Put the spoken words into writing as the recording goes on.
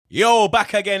Yo,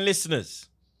 back again, listeners.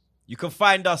 You can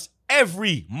find us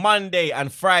every Monday and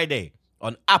Friday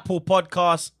on Apple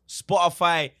Podcasts,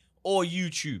 Spotify, or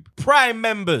YouTube. Prime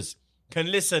members can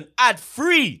listen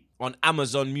ad-free on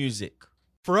Amazon Music.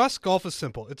 For us, golf is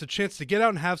simple. It's a chance to get out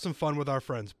and have some fun with our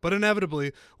friends. But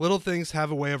inevitably, little things have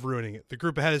a way of ruining it. The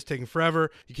group ahead is taking forever,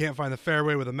 you can't find the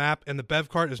fairway with a map, and the bev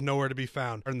cart is nowhere to be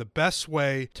found. And the best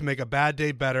way to make a bad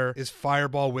day better is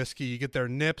Fireball Whiskey. You get their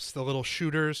nips, the little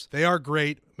shooters. They are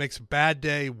great. Makes a bad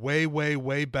day way, way,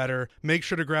 way better. Make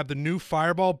sure to grab the new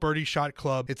Fireball Birdie Shot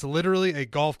Club. It's literally a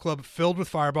golf club filled with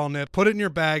Fireball nips. Put it in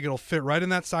your bag. It'll fit right in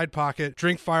that side pocket.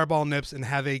 Drink Fireball nips and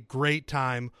have a great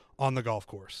time on the golf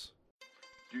course.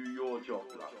 Do your job,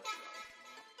 lad.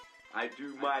 I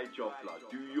do my job, lad.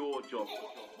 Do your job.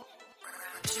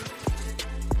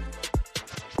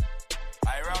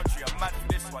 I round you, I'm mad for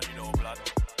this one, you know, blood.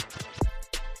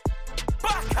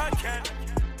 Back again.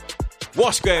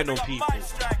 What's going on, people?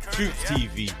 Truth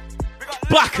TV.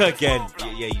 Back again.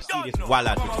 Yeah, you see this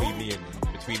wallad between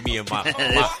me and my dog.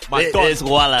 This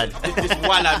wallad. This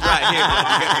wallad right here,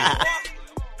 man. You get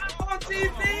me? On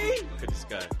TV! Look at this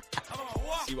guy.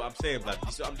 See what I'm saying, blood?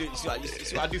 You see what I'm doing? You see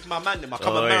what I do for my man? Them. I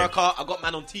come America. Yeah. I got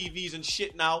man on TVs and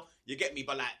shit now. You get me?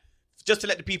 But like, just to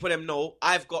let the people them know,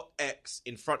 I've got X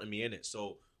in front of me, innit?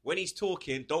 So when he's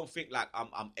talking, don't think like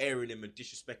I'm airing him and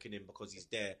disrespecting him because he's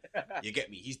there. You get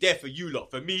me? He's there for you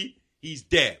lot. For me, he's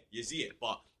there. You see it?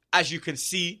 But as you can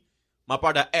see, my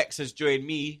brother X has joined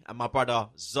me and my brother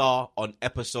Zar on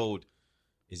episode.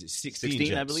 Is it 16?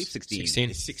 16, I believe. 16.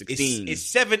 It's 16. It's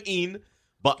 17.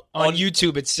 But on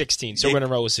YouTube, it's 16, so we're going to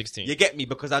roll with 16. You get me?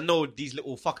 Because I know these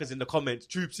little fuckers in the comments,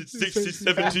 Troops, it's 6, it's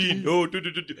 17. Oh,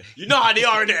 You know how they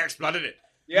are in the X-Blood, innit?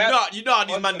 Yeah. You know how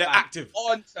these men, they're active.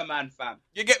 On to man, fam.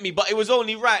 You get me? But it was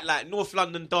only right, like, North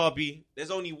London Derby, there's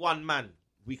only one man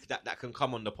that can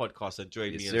come on the podcast and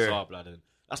join me and Zar, blood. And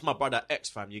that's my brother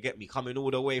X, fam. You get me? Coming all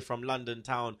the way from London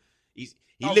town.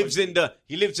 He lives in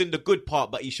the good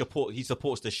part, but he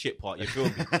supports the shit part. You feel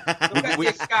me? Look at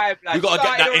this guy, blood. We gotta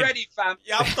get that already, fam.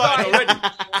 Yeah, I'm starting already.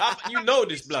 You know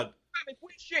this, blood. Fam, if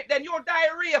we shit, then you're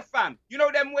diarrhea, fam. You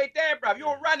know them way there, bruv.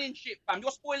 You're running shit, fam.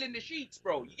 You're spoiling the sheets,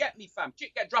 bro. You get me, fam?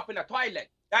 Chick get dropped in the toilet.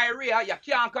 Diarrhea, you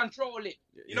can't control it.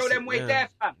 You know them way there,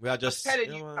 fam. We are just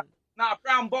telling you, fam. Nah,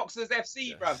 Brown Boxers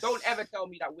FC, bruv. Don't ever tell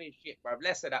me that weird shit, bruv.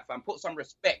 Less of that, fam. Put some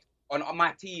respect on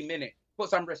my team, innit? Put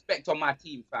some respect on my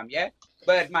team, fam, yeah?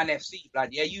 Birdman FC, blood,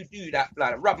 yeah? You do that,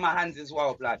 blood. Rub my hands as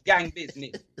well, blood. Gang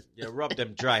business. Yeah, rub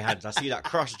them dry hands. I see that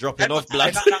crush dropping off,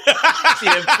 blood. See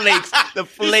them flakes. The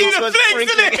flakes was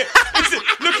sprinkling.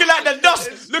 Looking like the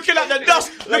dust. Looking like the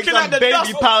dust. Like looking like the baby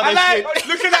dust. powder shit.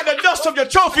 Looking like the dust of your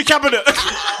trophy cabinet.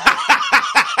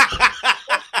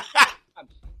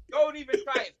 Don't even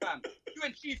try it, fam. You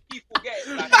and Chief Keef will get it,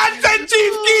 blood. Man said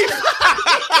Chief Keef.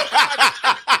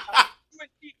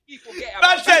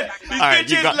 Man said, these Alright, bitches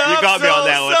you got love me on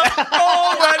that one.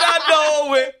 Oh, when I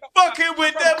know it. Fucking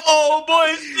with them old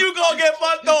boys. You gonna get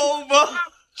fucked over.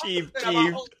 Chief.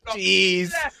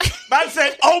 Jeez. Man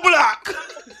said, oh, black.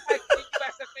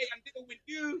 I'm dealing with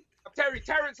you. I'm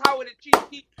Terrence Howard and Chief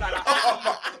Keef, blood.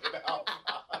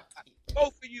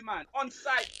 Both of you, man. On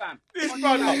site, fam. This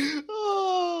brother.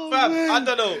 Fam, I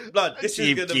don't know, blood. This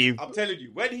Chief is gonna. Keef. I'm telling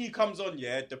you, when he comes on,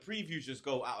 yeah, the previews just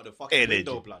go out of the fucking Energy.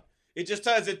 window, blood. It just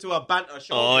turns into a banter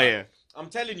show. Oh, blood. yeah. I'm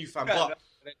telling you, fam. But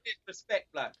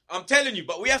Disrespect, blood. I'm telling you,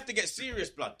 but we have to get serious,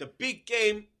 blood. The big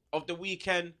game of the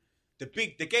weekend, the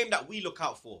game that we look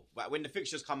out for. Like when the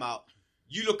fixtures come out,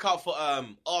 you look out for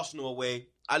Arsenal away.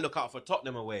 I look out for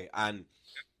Tottenham away, and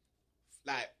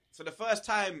like for the first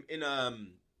time in a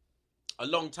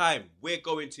long time, we're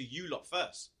going to you lot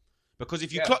first. Because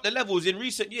if you clock the levels in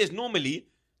recent years, normally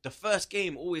the first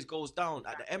game always goes down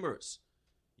at the Emirates.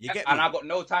 You get me? And I got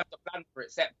no time to plan for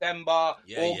it. September,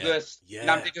 August.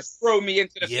 Yeah. And they just throw me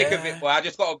into the thick of it, boy. I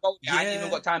just got to go there. I ain't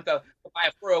even got time to buy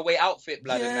a throwaway outfit,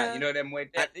 blood, and that. You know them way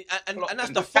there. And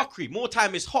that's the fuckery. More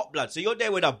time is hot, blood. So you're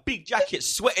there with a big jacket,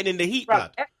 sweating in the heat,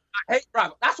 blood. I hate,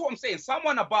 bruv. That's what I'm saying.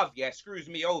 Someone above, screws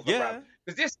me over, bruv.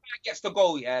 Because this guy gets to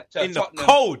go, to in Tottenham. The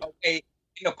cold. Okay,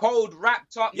 in the cold,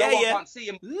 wrapped up. No one can't see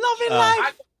him. Loving life.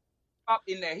 I got up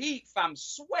in the heat, fam,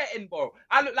 sweating, bro.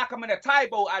 I look like I'm in a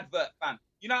Tybo advert, fam.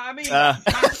 You know what I mean?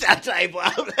 That type of.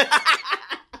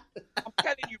 I'm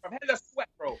telling you, from hella sweat,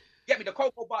 bro. Get me the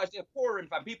cocoa butter is just pouring,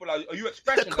 fam. People are you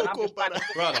expressions? And I'm just like,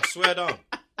 Bro, I swear down.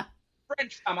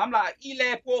 French, fam. I'm like,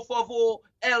 ile por favor,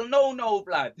 el no,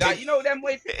 blood. Like, you know them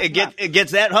ways. It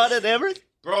gets that hot at Everett?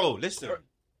 Bro, listen.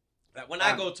 Like when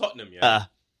I go Tottenham,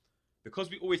 because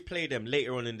we always play them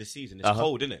later on in the season, it's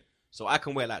cold, innit? So I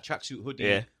can wear like tracksuit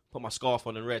hoodie, put my scarf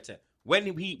on and red tech.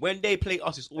 when they play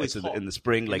us, it's always hot. in the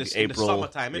spring, like April, in the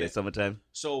summertime, innit? Yeah, summertime.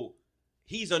 So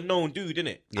he's a known dude,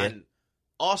 innit? Yeah. And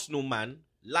Arsenal man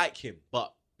like him,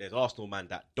 but there's Arsenal man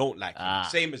that don't like him.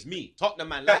 Same as me. Tottenham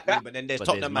man like me, but then there's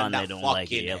Tottenham man that don't fucking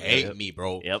like it. hate me,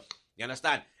 bro. Yep. You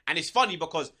understand? And it's funny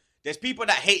because there's people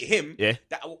that hate him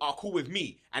that are cool with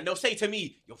me, and they'll say to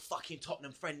me, "Your fucking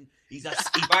Tottenham friend, he's a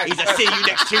see you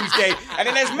next Tuesday." And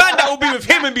then there's man that will be with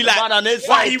him and be like,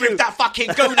 "Why he with that fucking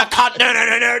Gona cunt?"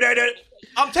 No.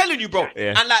 I'm telling you, bro.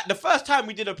 Yeah. And like the first time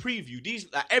we did a preview,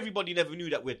 everybody never knew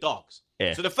that we're dogs.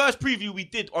 Yeah. So the first preview we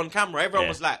did on camera, everyone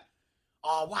was like,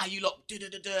 "Oh, why you lot?"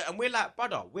 And we're like,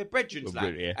 "Brother, we're brethren."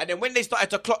 Like. And then when they started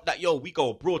to clock that, yo, we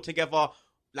go abroad together,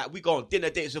 like we go on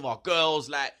dinner dates with our girls,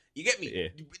 like. You get me? Yeah.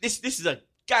 This is a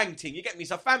gang thing. You get me?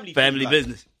 It's a family Family thing,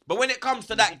 business. But when it comes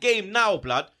to that game now,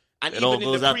 blood, and It even all in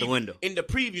goes the out the window. in the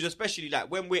previews, especially like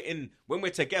when we're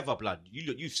together, blood.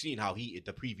 You've seen how heated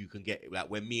the preview can get. Like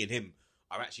when me and him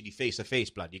are actually face to face,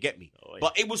 blood. You get me? Oh, yeah.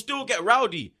 But it will still get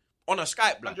rowdy on a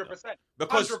Skype, blood. 100%.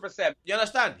 Because 100%. you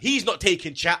understand? He's not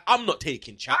taking chat. I'm not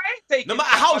taking chat. I ain't taking No matter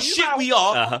chat, how man. You shit know we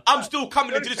are, Uh-huh. I'm still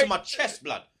coming Don't into this take with my it. chest,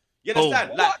 blood. You understand?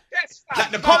 What? Like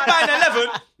That's the Combine 11.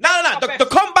 No. The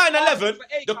Combine 11.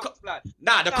 The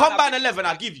Nah, Combine 11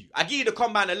 I give you the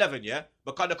Combine 11, yeah?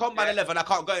 Because the Combine 11, I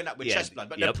can't go in that with Yeah. chest blood.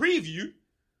 But Yep. the preview,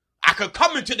 I can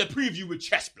come into the preview with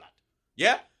chest blood.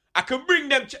 Yeah? I can bring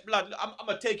them blood. I'm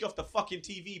going to take you off the fucking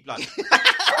TV, blood.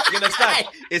 You understand?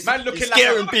 It's Man looking you're like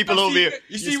scaring a- people over here.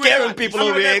 You see You're where- scaring people you see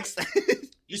over where here. them-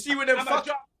 You see with them I'm a fuck...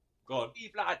 job. Go on.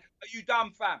 Blood. Are you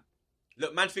dumb, fam?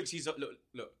 Look, man thinks he's...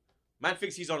 Look. Man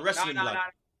thinks he's on wrestling blood.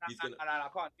 He's gonna- I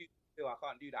can't do that. I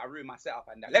can't do that. I ruined my setup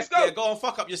and that. Let's go. Yeah, go and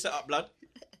fuck up your setup, blood.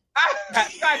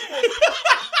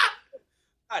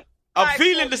 I'm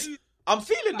feeling this. I'm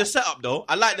feeling the setup though.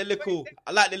 I like the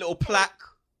little plaque.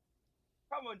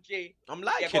 Come on, G. I'm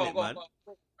liking go on, it, go man. on, go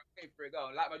on. Okay, for it, go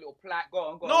on. Like my little plaque. Go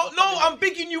on, go on. No, What's no, happening? I'm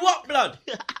bigging you up, blood.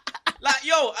 Like,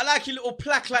 yo, I like your little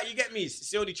plaque. Like, you get me? It's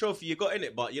the only trophy you got in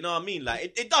it, but you know what I mean.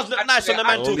 Like, it does look nice on the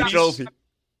Only mantelpiece. trophy.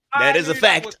 That is a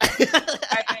fact.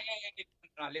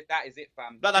 That is it,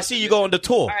 fam. Blood, I see you go on the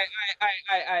tour.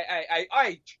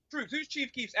 Aye, Troops, who's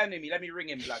Chief keeps ending me? Let me ring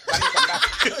him, blood.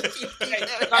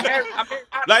 I'm here.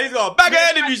 Like, he's got a bag of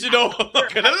enemies, you know. I'm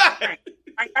not gonna lie.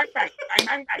 Bang, bang, bang, bang,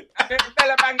 bang, bang.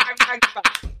 Bella, bang, bang, bang,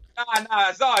 bang.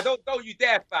 Nah, Zara, don't you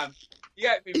dare, fam. You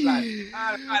get me, blood.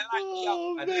 I like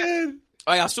you, man.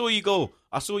 Hey, I saw you go.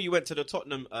 I saw you went to the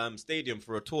Tottenham stadium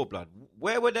for a tour, blood.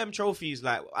 Where were them trophies?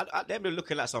 Like, them were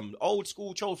looking like some old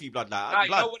school trophy, blood. Like,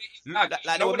 You know what it is, nah,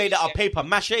 like they were made out of paper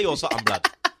mache or something, blood.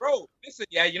 Bro, listen,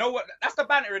 yeah, you know what? That's the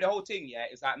banter of the whole thing, yeah.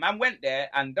 It's like, man went there,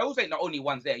 and those ain't the only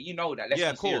ones there. You know that. Let's Yeah,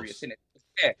 be of course. serious,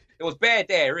 innit? It was bare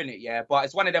there, innit? Yeah, but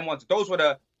it's one of them ones. Those were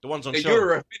the ones on the show.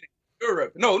 Europe, innit?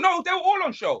 Europe. No, they were all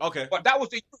on show. Okay. But that was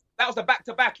the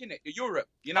back-to-back, innit? The Europe.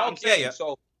 You know what I'm Yeah, saying? yeah.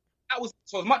 So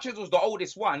as much as it was the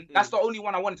oldest one, that's the only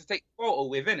one I wanted to take a photo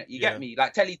with, innit? You get me?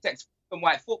 Like teletext and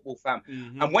white football, fam.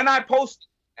 Mhm. And when I posted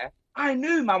it, I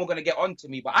knew man were gonna get onto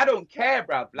me, but I don't care,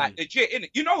 bruv. Like legit,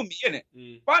 innit? You know me,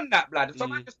 innit? Fun that, blood. So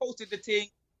I just posted the thing.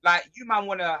 Like, you man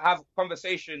wanna have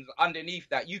conversations underneath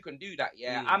that, you can do that,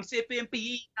 yeah. I'm sipping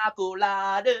pina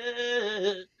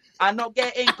colada. I'm not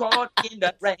getting caught in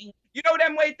the rain. You know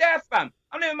them way there, fam.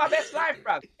 I'm living my best life,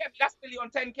 bruv. Yeah, that's really on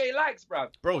 10K likes, bruv.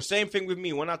 Bro, same thing with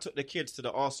me. When I took the kids to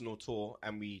the Arsenal tour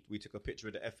and we took a picture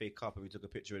of the FA Cup and we took a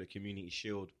picture of the Community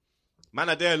Shield. Man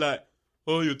are there like,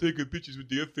 oh, you're taking pictures with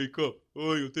the FA Cup.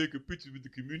 Oh, you're taking pictures with the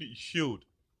Community Shield.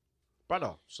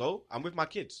 Brother, so I'm with my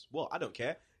kids. What? I don't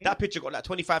care. That picture got like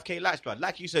 25K likes, blood.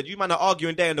 Like you said, you man are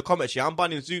arguing there in the comments here. I'm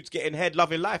bunning Zoots, getting head,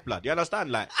 loving life, blood. You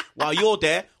understand? Like, while you're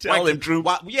there, Tell him, Drew.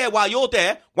 while you're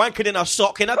there, wanking in a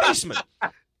sock in a basement.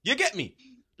 You get me?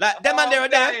 Like, them man there are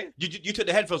there. You took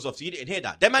the headphones off, so you didn't hear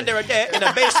that. Them man there are there in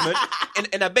a basement,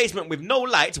 in a basement with no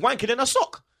lights, wanking in a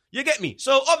sock. You get me?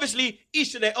 So obviously,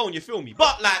 each to their own. You feel me?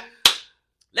 But like,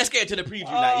 let's get into the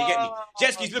preview. Like, you get me?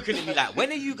 Jetski's looking at me like, when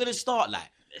are you gonna start? Like,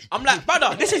 I'm like,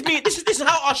 brother, this is me. This is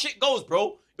how our shit goes,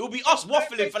 bro. It will be us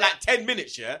waffling for like 10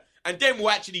 minutes, yeah, and then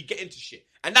we'll actually get into shit,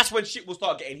 and that's when shit will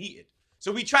start getting heated.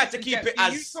 So we tried to keep it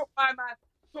as. You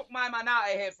took my man out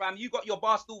of here, fam. You got your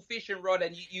Barstool fishing rod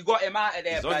and you got him out of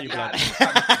there, He's on you, blood.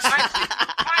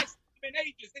 I in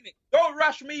ages, innit? Don't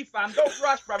rush me, fam. Don't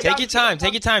rush, fam. Take your time.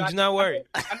 Take your time. Do not worry.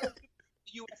 I know the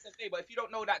USA, but if you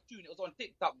don't know that tune, it was on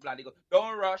TikTok, blood. They go,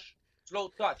 don't rush, slow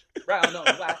touch, brown on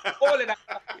white. All of that.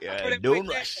 Yeah, don't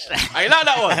rush. I like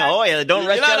that one. Oh yeah, don't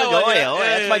rush. You like that one, Oh yeah? yeah, oh,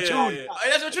 Yeah, that's my yeah, tune. yeah. Oh,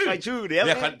 that's your tune. My tune. Yeah,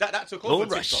 Yeah, man. that took over Don't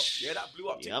TikTok. rush. Yeah, that blew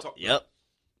up TikTok. Yep. Yep.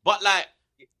 But like,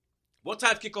 what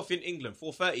time kick off in England?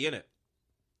 4:30, innit?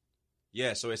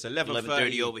 Yeah, so it's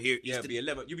 11:30 over here. Yeah, it'll be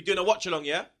 11. You be doing a watch along,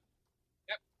 yeah?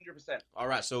 100%. All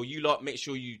right, so you lot make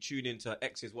sure you tune into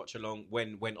X's watch along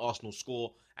when Arsenal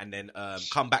score, and then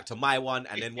come back to my one,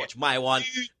 and then watch my one,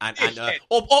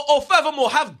 or furthermore,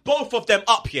 have both of them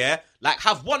up here. Like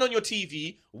have one on your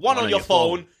TV, one on your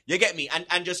phone. You get me,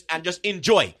 and just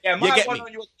enjoy. Yeah, my you get one me?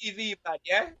 on your TV, man.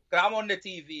 Yeah, because I'm on the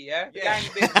TV. Yeah.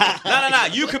 No.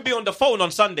 You could be on the phone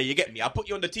on Sunday. You get me? I'll put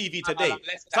you on the TV today.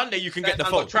 Sunday you can get the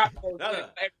phone.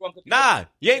 Nah,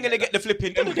 you ain't gonna get the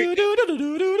flipping. You ain't gonna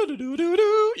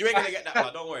get that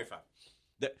one. Don't worry, fam.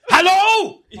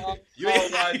 Hello. You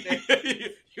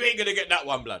ain't gonna get that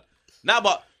one, blood. Nah,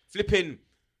 but flipping.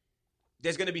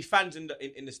 There's gonna be fans in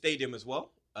the stadium as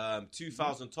well.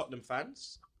 2,000 Tottenham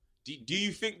fans. Do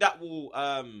you think that will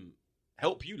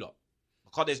help you lot?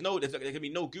 Because there's gonna be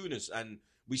no gooners, and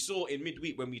we saw in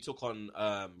midweek when we took on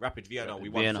Rapid Vienna, we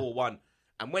won 4-1,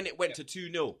 and when it went to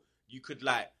 2-0, you could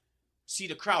like see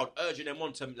the crowd urging them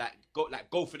on to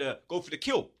go for the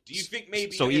kill. Do you think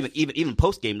maybe? So even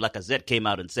post game, Lacazette came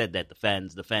out and said that the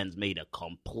fans made a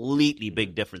completely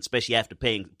big difference, especially after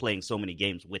playing so many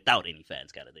games without any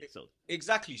fans, kind of thing. So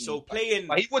exactly. So playing,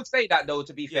 but he would say that though.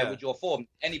 To be fair, with your form,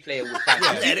 any player would.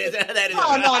 That is. No.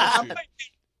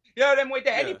 You know them way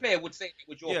there. Any player would say it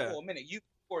with your form. Minute you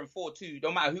scoring 4-2,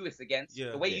 no matter who it's against.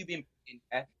 The way you've been playing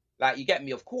there. Like, you get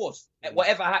me? Of course.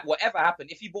 Whatever happened,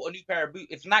 if he bought a new pair of boots,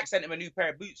 if Nike sent him a new pair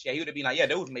of boots, he would have been like,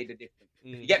 those made a difference.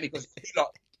 You get me? Because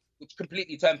which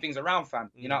completely turned things around,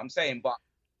 fam. You know what I'm saying? But,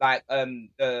 like,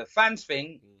 the fans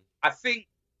thing, I think,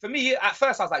 for me, at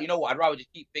first I was like, you know what? I'd rather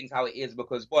just keep things how it is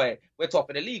because, boy, we're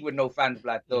top of the league with no fans,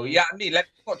 blood. So, you know what I mean? Let's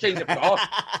not change it for the Arsenal. You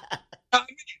know what I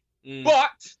mean?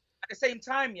 But at the same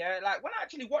time, like when I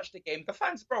actually watch the game, the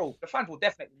fans will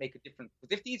definitely make a difference.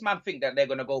 Because if these men think that they're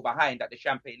going to go behind at the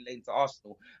Champagne Lane to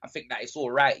Arsenal and think that it's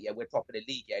all right, we're top of the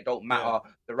league, it don't matter,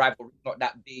 the rivalry's not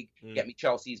that big, get me,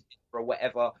 Chelsea's big or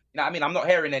whatever. You know what I mean? I'm not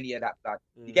hearing any of that, blood.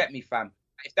 You get me, fam?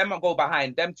 If them not go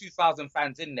behind, them 2,000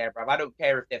 fans in there, bruv, I don't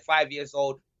care if they're 5 years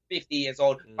old, 50 years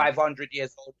old, 500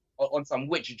 years old, on some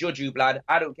witch juju, blood.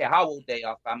 I don't care how old they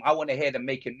are, fam. I want to hear them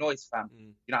making noise, fam.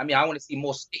 You know what I mean? I want to see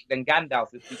more stick than Gandalf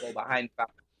if we go behind, fam.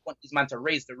 I want these man to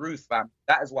raise the roof, fam.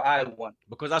 That is what I want.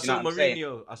 Because I saw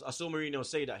Mourinho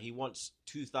say that he wants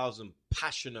 2,000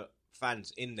 passionate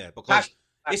fans in there because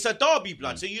it's a derby,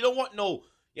 blood. So you don't want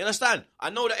you understand?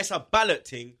 I know that it's a ballot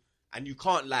thing and you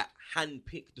can't like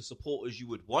handpick the supporters you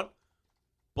would want,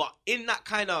 but in that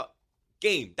kind of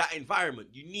game, that environment,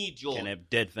 you need your... Can have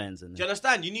dead fans in there. Do you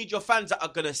understand? You need your fans that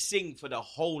are going to sing for the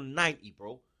whole 90,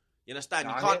 bro. You understand?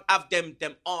 You can't have them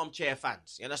armchair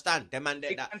fans. You understand? Them man,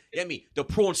 get me? The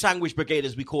prawn sandwich brigade,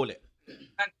 as we call it.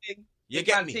 You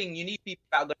get me? You need people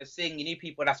that are going to sing. You need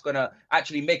people that's going to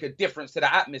actually make a difference to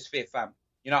the atmosphere, fam.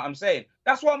 You know what I'm saying?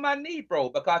 That's what man need, bro.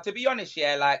 Because to be honest,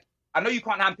 like, I know you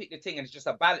can't handpick the thing and it's just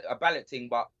a ballot thing,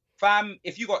 but fam,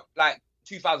 if you got like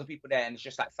 2,000 people there and it's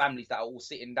just like families that are all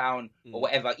sitting down or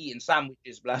whatever, eating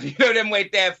sandwiches, bruv. You know them way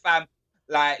there, fam.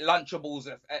 Like Lunchables,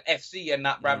 FC and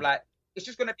that, bruv. Like, it's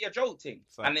just going to be a joke thing.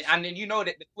 And then you know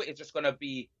that the Twitter's just going to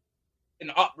be in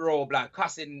uproar, like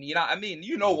cussing, you know what I mean?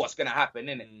 You know what's going to happen,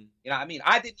 innit? You know what I mean?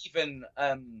 I didn't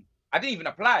even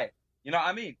apply. You know what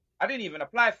I mean? I didn't even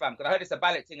apply, fam, because I heard it's a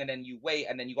ballot thing and then you wait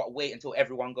and then you got to wait until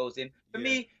everyone goes in. For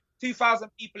me, 2,000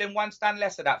 people in one stand,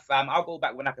 less of that, fam. I'll go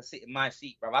back when I can sit in my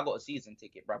seat, bruv. I got a season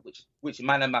ticket, bruv, which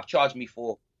man have charged me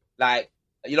for, like,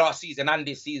 last season and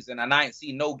this season, and I ain't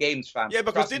seen no games, fam. Yeah,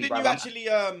 because didn't you actually,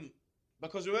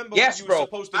 because remember you were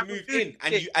supposed to move in,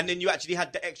 and then you actually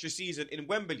had the extra season in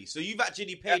Wembley. So you've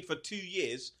actually paid for 2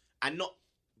 years and not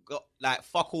got, like,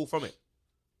 fuck all from it.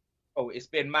 Oh, it's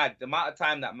been mad. The amount of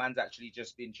time that man's actually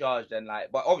just been charged and,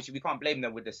 like, but obviously we can't blame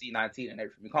them with the C19 and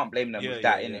everything. We can't blame them with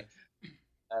that, innit?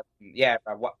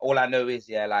 Bro, all I know is,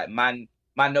 like, man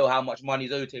know how much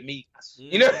money's owed to me.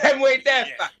 You know them way there,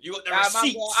 fam. You got the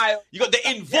receipt. You got the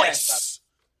invoice.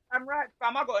 I'm right,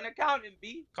 fam. I got an accountant,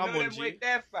 B. Come on, them G. way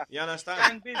there, fam. You understand?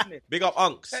 Gang business. Big up,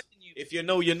 unks. You. If you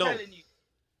know, you know. Come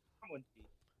on, G.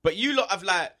 But you lot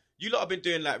have been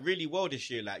doing like really well this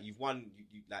year. Like you've won,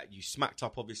 you smacked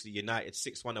up obviously United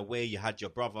 6-1 away. You had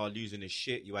your brother losing his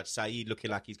shit. You had Saeed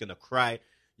looking like he's gonna cry.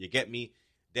 You get me?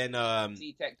 Then blood,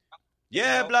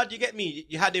 you get me?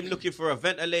 You had him looking for a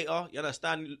ventilator. You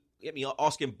understand? You get me?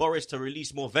 Asking Boris to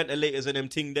release more ventilators and them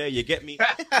ting there. You get me?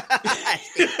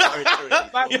 You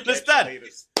understand?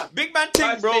 Big man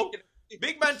ting, bro.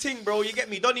 Big man ting, bro. You get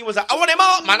me? Donny was like, I want him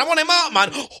out, man. I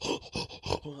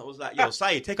was like, yo,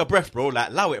 Saeed, take a breath, bro. Like,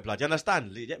 allow it, blood. You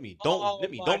understand? You get me?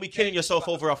 Don't be killing yourself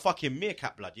over a fucking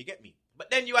meerkat, blood. You get me?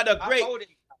 But then you had a great...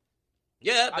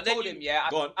 Yeah, but I told him, I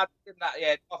told him that,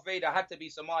 Darth Vader had to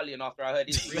be Somalian after I heard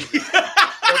his breathing.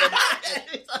 Fact,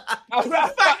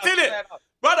 innit?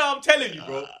 brother. I'm telling you,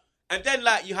 bro. And then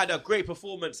like you had a great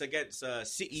performance against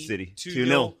City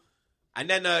 2-0. And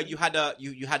then you had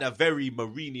a very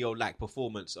Mourinho-like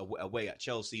performance away at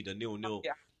Chelsea, the 0-0.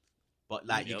 Yeah. But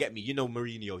like you get me, you know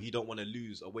Mourinho, he don't want to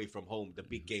lose away from home, the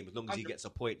big game. As long as he gets a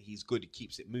point, he's good. He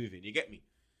keeps it moving. You get me?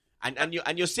 And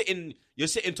you're sitting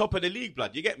top of the league,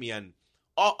 blood. You get me? And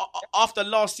after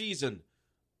last season,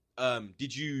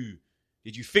 did you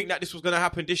think that this was going to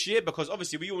happen this year? Because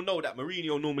obviously we all know that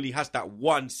Mourinho normally has that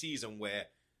one season where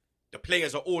the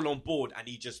players are all on board and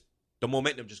the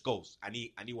momentum just goes and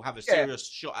he will have a serious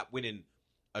shot at winning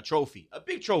a trophy, a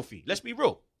big trophy. Let's be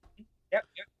real. Yep.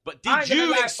 But did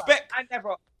you expect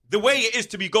the way it is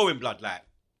to be going, blood? Like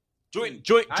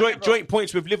joint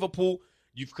points with Liverpool.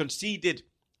 You've conceded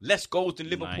less goals than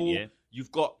Liverpool. 9, yeah.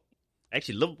 You've got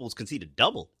actually Liverpool's conceded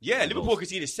double. Yeah, Liverpool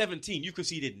conceded 17. You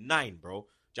conceded 9, bro. Do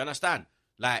you understand?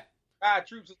 Like.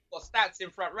 Troops got stats in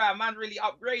front. Right, man, really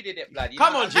upgraded it, blood.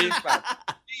 Come on, G.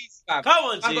 Jeez, fam. Come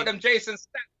on, G. I got them Jason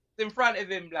stats in front of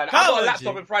him, blood. I got a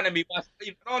laptop in front of me, but I'm still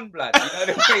even on, blood. You know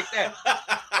the way there.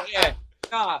 Yeah.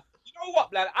 Nah. You know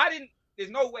what, blood? There's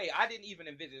no way. I didn't even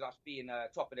envisage us being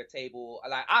top of the table.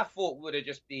 Like I thought we would have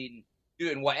just been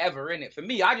doing whatever in it. For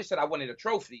me, I just said I wanted a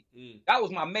trophy. That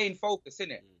was my main focus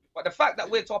in it. But the fact that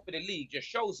we're top of the league just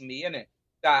shows me, innit,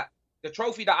 that the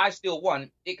trophy that I still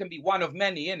want, it can be one of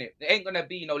many, innit? There ain't going to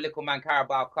be no Little Man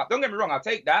Carabao Cup. Don't get me wrong, I'll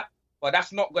take that. But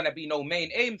that's not going to be no main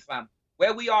aim, fam.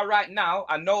 Where we are right now,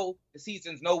 I know the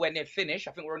season's nowhere near finished.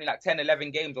 I think we're only like 10,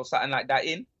 11 games or something like that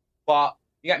in. But,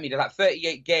 you get me, there's like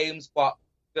 38 games. But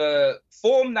the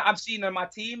form that I've seen in my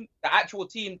team, the actual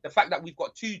team, the fact that we've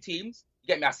got 2 teams, you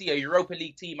get me, I see a Europa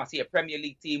League team, I see a Premier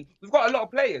League team. We've got a lot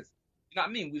of players. You know what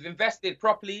I mean? We've invested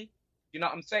properly. You know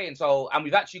what I'm saying? So, and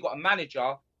we've actually got a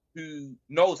manager who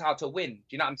knows how to win. Do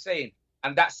you know what I'm saying?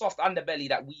 And that soft underbelly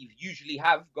that we usually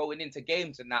have going into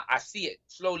games and that, I see it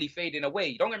slowly fading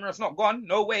away. Don't get me wrong, it's not gone.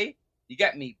 No way. You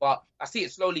get me? But I see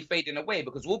it slowly fading away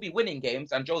because we'll be winning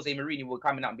games and Jose Mourinho will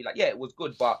come out and be like, yeah, it was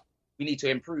good, but we need to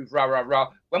improve. Rah, rah, rah.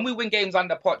 When we win games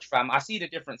under Poch, fam, I see the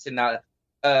difference in the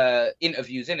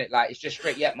interviews, innit? Like, it's just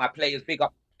straight, yeah, my players, big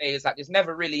up players. Like, there's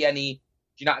never really any, do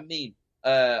you know what I mean?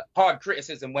 Hard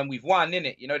criticism when we've won,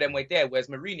 innit? You know, then we're there. Whereas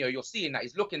Mourinho, you're seeing that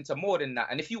he's looking to more than that.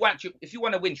 And if you want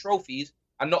to win trophies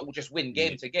and not just win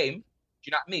game to game, do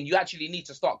you know what I mean? You actually need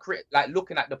to start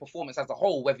looking at the performance as a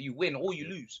whole, whether you win or you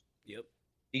lose. Yep.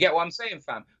 You get what I'm saying,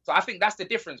 fam? So I think that's the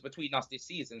difference between us this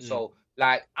season. So,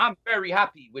 like, I'm very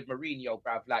happy with Mourinho,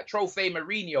 bruv. Like, Trophy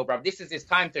Mourinho, bruv. This is his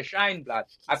time to shine, blood.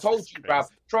 I told you, bruv.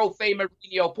 Trophy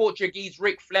Mourinho, Portuguese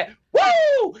Ric Flair.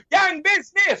 Woo! Gang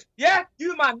business! Yeah?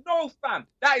 You, man, no, fam.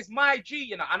 That is my G,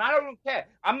 you know? And I don't care.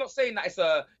 I'm not saying that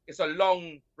it's a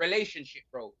long relationship,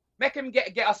 bro. Make him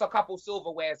get us a couple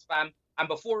silverwares, fam. And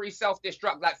before he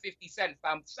self-destruct like 50 Cent,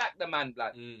 fam, sack the man,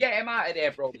 blood. Get him out of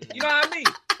there, bro. You know what I mean?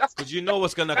 Because you know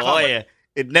what's going to come. Oh, yeah.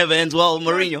 It never ends well,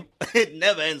 Mourinho. It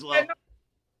never ends well.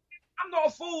 I'm not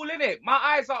a fool, innit? My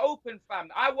eyes are open, fam.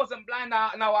 I wasn't blind,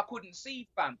 now I couldn't see,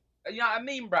 fam. You know what I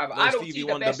mean, bruv? I don't see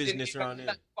the best business around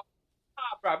here.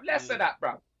 Bruv, less of that,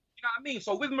 bruv. You know what I mean?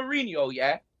 So with Mourinho,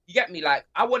 yeah, you get me? Like,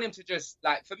 I want him to just,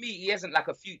 like, for me, he isn't like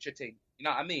a future thing. You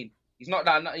know what I mean? He's not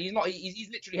that. He's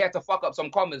literally here to fuck up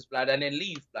some commas, blood, and then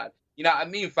leave, blood. You know what I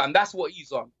mean, fam? That's what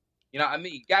he's on. You know what I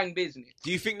mean? Gang business.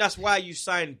 Do you think that's why you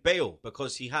signed Bale?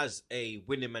 Because he has a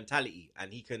winning mentality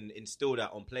and he can instill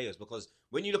that on players? Because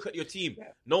when you look at your team,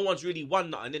 no one's really won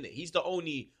nothing in it. He's the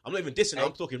only, I'm not even dissing,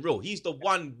 I'm talking real. He's the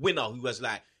one winner who has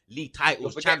like league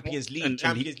titles, Champions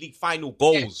League final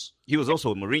goals. He was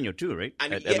also Mourinho too, right?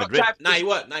 And at Madrid. Nah, he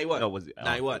weren't. No, was it?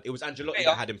 Nah, he weren't. It was Ancelotti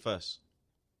that had him first.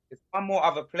 There's one more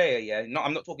other player, yeah. No,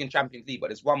 I'm not talking Champions League, but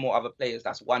there's one more other players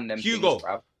that's won them. Hugo. Things,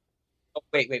 bruv. Oh,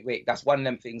 wait. That's one of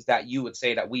them things that you would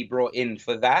say that we brought in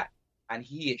for that. And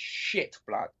he is shit,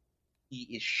 blood. He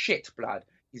is shit, blood.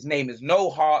 His name is No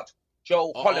Heart,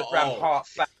 Joe Hologram Heart.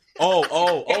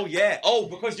 Yeah. Oh,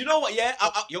 because you know what? Yeah,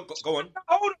 go on.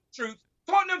 Hold on, truth.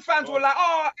 Tottenham fans were like,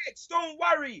 X, don't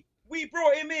worry. We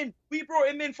brought him in. We brought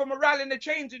him in for morale in the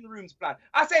changing rooms, blood.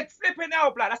 I said, flipping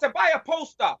out, blood. I said, buy a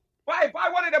poster. Buy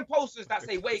one of them posters that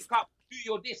say, wake up, do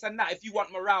your this and that if you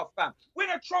want morale, fam. Win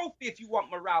a trophy if you want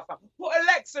morale, fam. Put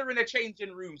Alexa in the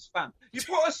changing rooms, fam. You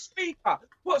put a speaker,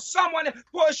 put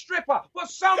a stripper, put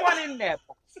someone in there,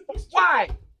 fam. Why?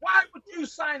 Why would you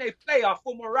sign a player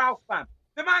for morale, fam?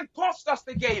 The man cost us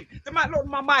the game. The man, look,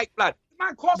 my mic, blood. The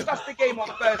man cost us the game on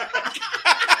Thursday.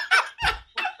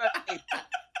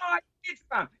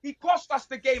 Fam. He cost us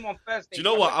the game on Thursday. Do you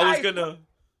know what?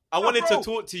 I wanted to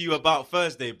talk to you about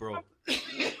Thursday, bro. 50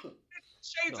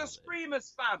 Shades of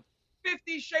Screamers, fam.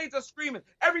 50 Shades of Screamers.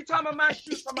 Every time a man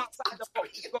shoots from outside the box,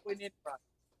 he's going in, fam.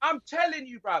 I'm telling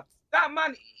you, bruv. That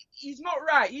man, he's not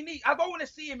right. I don't want to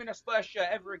see him in a Spurs shirt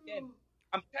ever again.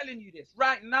 I'm telling you this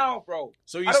right now, bro.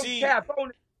 So I don't care.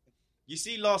 You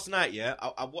see, last night, yeah,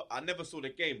 I never saw the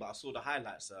game, but I saw the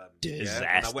highlights. Disaster.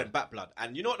 Yeah, and I went back, blood.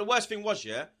 And you know what the worst thing was,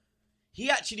 yeah? He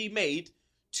actually made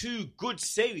 2 good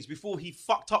saves before he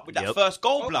fucked up with that first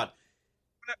goal, blood.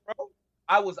 Bro,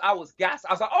 I was gassed.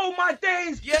 I was like, oh my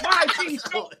days, Yeah. my G,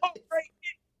 Joe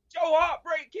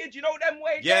Heartbreak Kid, you know them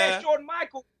way Yeah. there, Shawn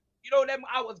Michael, you know them.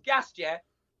 I was gassed, yeah.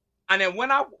 And then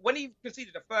when he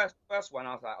conceded the first one,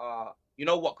 I was like, you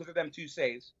know what? Because of them 2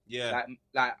 saves, Yeah.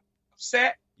 like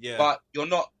upset, Yeah. but you're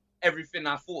not everything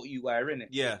I thought you were, innit?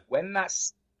 Yeah. When that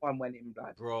one went in,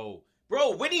 blood.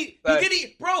 Bro, when he did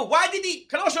it, bro, why did he,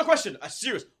 can I ask you a question? I'm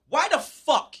serious. Why the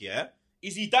fuck, yeah,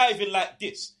 is he diving like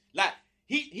this? Like,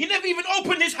 he never even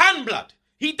opened his hand, blood.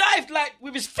 He dived like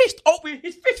with his fist open,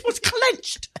 his fist was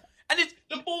clenched. And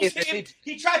the ball's hit him.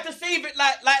 He tried to save it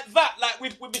like that, like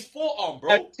with his forearm,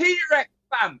 bro. A T-Rex,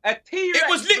 fam. A T-Rex, It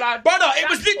was blood. brother. It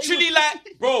was literally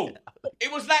like, bro. It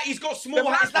was like he's got small.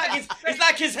 It's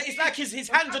like his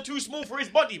hands are too small for his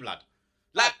body, blood.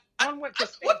 Like, Man went to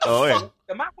what the Oh, yeah. fuck?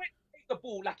 The man went to take the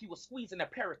ball like he was squeezing a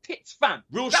pair of tits, fam.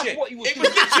 Real That's shit. what he was It doing.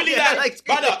 was literally Yeah, like, like-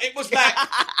 brother. It was like,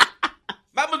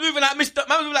 man was moving like man was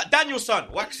moving like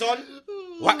Danielson. Wax on,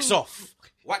 wax off,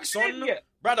 wax He's an on, idiot.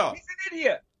 brother. He's an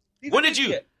idiot. He's What an did you?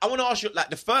 idiot. I want to ask you, like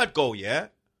the third goal, yeah.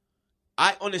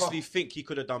 I honestly think he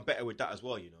could have done better with that as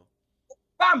well. You know,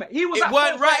 Fam, he was it at weren't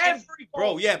fault for right, every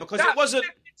goal. bro. Yeah, because That it wasn't.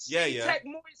 flipping Yeah, yeah. Tech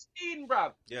Moisteen,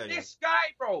 bruv. Yeah, yeah. This guy,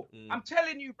 bro. Mm. I'm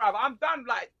telling you, bruv. I'm done.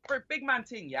 Like for a big man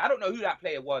thing. Yeah, I don't know who that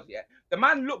player was yet. The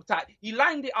man he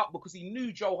lined it up because he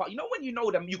knew Joe Hart. You know when you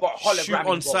know them, you got hologram. Shoot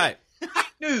on sight. He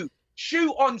knew.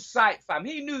 Shoot on sight, fam.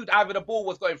 He knew either the ball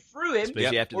was going through him,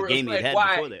 Especially after or the it was game he going had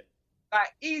wide. before that. Like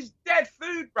he's dead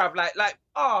food, bruv. Like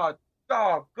oh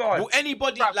God. Will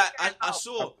anybody Bruv, like get I out,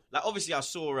 saw bruv. like obviously I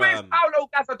saw Where's Paulo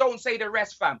Gaza? Don't say the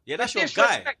rest, fam. Yeah, that's The your guy.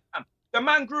 disrespect, fam. The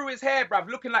man grew his hair, bruv,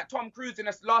 looking like Tom Cruise in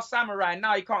The Last Samurai, and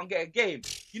now he can't get a game.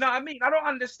 You know what I mean? I don't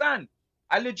understand.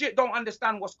 I legit don't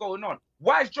understand what's going on.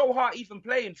 Why is Joe Hart even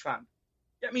playing, fam?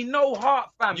 Get me no heart,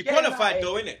 fam. you Get him qualified out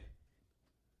though, of here. innit?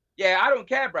 Yeah, I don't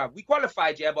care, bruv. We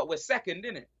qualified, yeah, but we're second,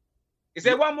 innit? Is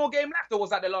there one more game left, or was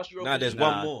that the last Europa? Nah, there's League?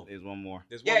 one more. There's one more.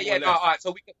 There's Yeah, one yeah, more no, left. all right.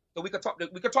 So we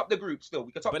could top the group still.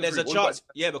 We could top But the there's a group. chance,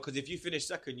 yeah, because if you finish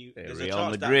second, there's a Real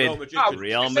chance that Madrid. Real Madrid. Oh, could-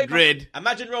 Real Say no. Madrid.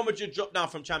 Imagine Real Madrid drop down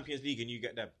from Champions League and you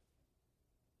get them.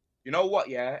 You know what?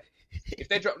 Yeah, if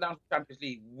they drop down to Champions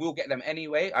League, we'll get them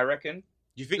anyway. I reckon.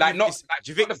 Do you think? Like you- not it's- like,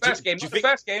 do you think not the first game, do you not the think-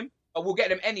 first game, but we'll get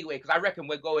them anyway because I reckon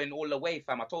we're going all the way,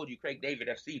 fam. I told you, Craig David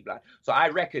FC, blood. So I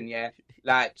reckon, yeah,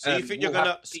 like. So you think you're we'll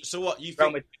gonna? have- So what you Real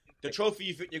think? Madrid- The trophy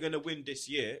you think you're gonna win this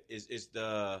year is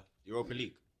the Europa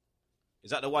League? Is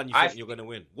that the one you I think you're gonna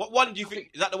win? What one do you think?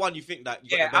 Is that the one you think that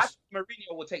you got Yeah, the I best? think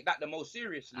Mourinho will take that the most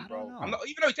seriously, I bro. don't know. I'm not,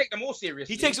 even though he take them all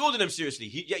seriously. He takes all of them seriously.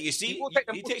 You see, He will take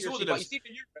them he all takes all seriously, of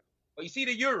them. but you see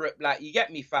the Europe, like you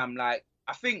get me, fam. Like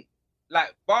I think,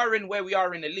 like barring where we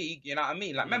are in the league, you know what I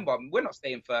mean. Like remember, we're not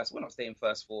staying first. We're not staying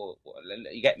first for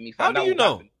you get me, fam. How do That you will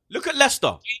know? happen. Look at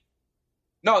Leicester.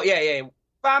 No, yeah,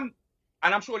 fam.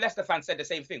 And I'm sure Leicester fans said the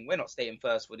same thing. We're not staying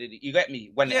first for you get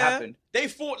me when it Yeah. happened. They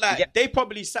thought like Yeah. they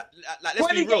probably sat like let's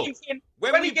 20 be real. games in,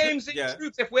 When 20 we games in, yeah,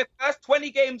 troops, if we're first,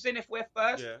 20 games in, if we're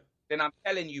first, yeah. then I'm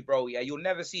telling you, bro, yeah, you'll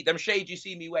never see them shades you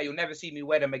see me wear, you'll never see me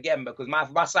wear them again because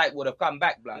my sight would have come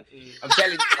back, blood. I'm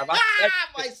telling you, bruv, My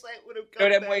sight would have you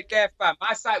know them way there, fam.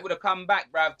 My sight would have come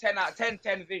back, bruv. 10 out of 10,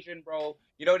 10 vision, bro.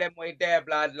 You know them way there,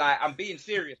 blood. Like, I'm being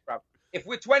serious, bruv. If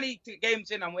we're 20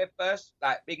 games in and we're first,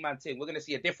 like, big man thing, we're going to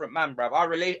see a different man, bruv.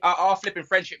 Our flipping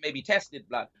friendship may be tested,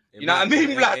 blood. It You know what I might-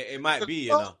 mean, blood? It might be, you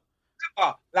know.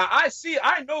 Like,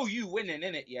 I know you winning,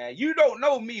 innit, yeah? You don't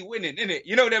know me winning, innit?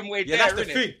 You know them way Yeah, there, that's the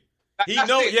innit? thing. He That's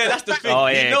knows. it. Yeah, that's the thing. Oh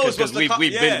he yeah, knows because what's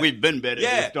we've been better.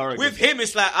 Yeah, historically. with him,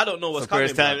 it's like I don't know what's the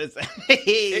first coming. time. Blood.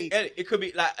 It's It could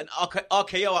be like an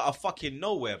RKO out of fucking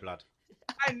nowhere, blood.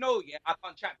 I know, yeah, I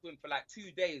can't chat to him for like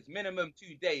 2 days, minimum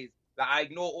 2 days. Like, I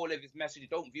ignore all of his messages,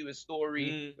 don't view his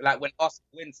story, like when us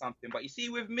win something. But you see,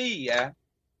 with me, yeah,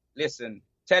 listen,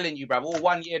 telling you, bruv, all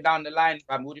 1 year down the line,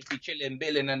 bruv, we'll just be chilling,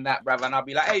 billing and that, bruv, and I'll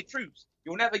be like, hey, troops,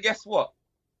 you'll never guess what?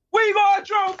 We got a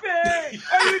trophy!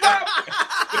 Are you done?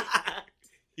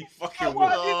 He fucking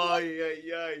What? will. Oh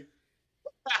yeah.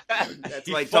 That's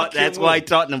He why fucking that's will. why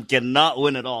Tottenham cannot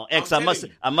win at all. X, I'm I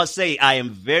telling must say I am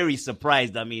very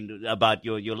surprised. I mean, about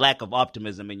your lack of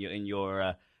optimism in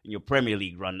your Premier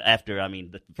League run. After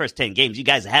the first 10 games, you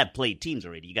guys have played teams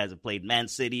already. You guys have played Man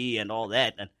City and all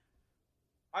that. And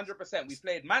 100%. We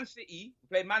played Man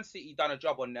City, done a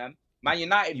job on them. Man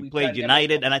United, you we played turned them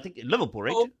United over. and I think Liverpool,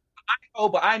 right?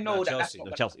 but I know Nah, that Chelsea. that's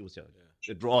not Chelsea. It was Chelsea.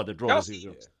 The draw. Chelsea.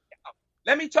 Was 0-0.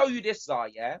 Let me tell you this, Zar,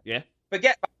 yeah? Yeah.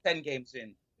 Forget about 10 games in.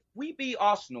 If we beat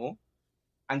Arsenal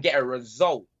and get a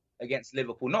result against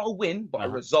Liverpool, not a win, but a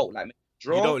result, like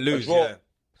draw, You don't lose, draw, yeah.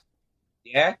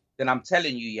 yeah, then I'm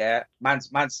telling you, yeah, man's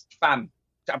fam,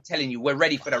 I'm telling you, we're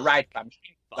ready for the ride, fam.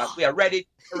 Like, we are ready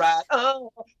to ride.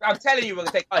 Oh, I'm telling you, we're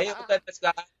gonna take here,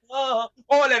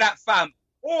 all of that, fam,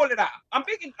 all of that. I'm a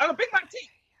big man team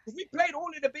because we played all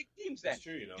of the big teams then. That's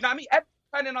true, you know. You know what I mean? Everyone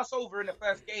turning us over in the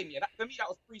first game, yeah. For me, that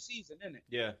was pre-season, isn't it?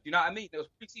 Yeah. You know what I mean? It was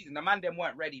pre-season. The man them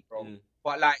weren't ready, bro. Mm.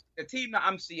 But like the team that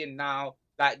I'm seeing now,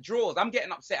 like draws. I'm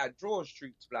getting upset at draws,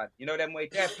 troops, blood. You know them way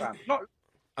there, fam. Not.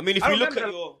 I mean, if I you look at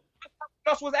remember your,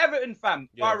 loss was Everton, fam.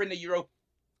 Yeah. Far in the Europa.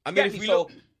 I mean, Get if me? we So,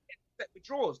 look, with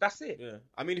draws, that's it. yeah.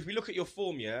 I mean, if we look at your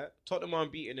form, yeah, Tottenham are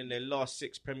unbeaten in their last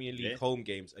 6 Premier League home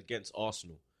games against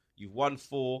Arsenal. You've won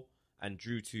 4 and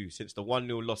drew 2 since the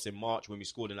 1-0 loss in March when we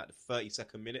scored in like the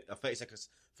 32nd minute, 30 seconds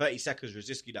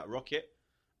Rosicky that rocket.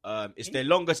 It's their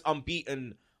longest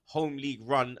unbeaten home league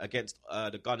run against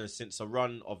the Gunners since a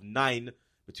run of 9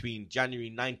 between January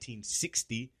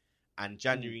 1960 and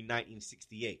January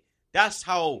 1968. That's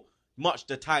how much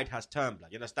the tide has turned,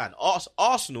 blood. You understand?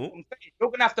 Arsenal. You're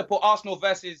gonna have to put Arsenal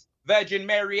versus Virgin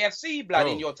Mary FC, blood,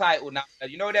 Bro. in your title now.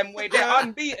 You know them way they're Yeah.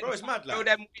 unbeaten. Bro, it's mad, You know like.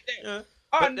 them way there. Yeah.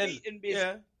 But then, Unbeaten business.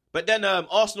 yeah. But then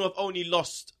Arsenal have only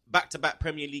lost back-to-back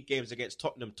Premier League games against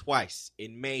Tottenham twice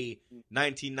in May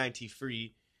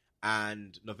 1993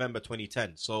 and November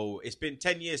 2010. So it's been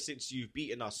 10 years since you've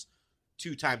beaten us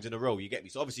 2 times in a row. You get me?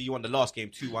 So obviously you won the last game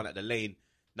 2-1 at the Lane.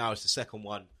 Now it's the second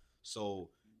one. So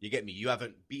you get me? You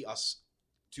haven't beat us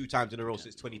 2 times in a row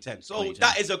since 2010. So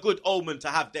that is a good omen to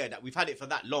have there, that we've had it for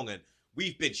that long and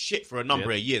we've been shit for a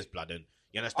number of years, blood. And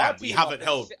you understand? We haven't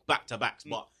held back-to-backs.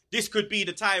 But this could be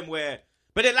the time where...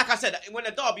 But then, like I said, when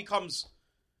the derby comes...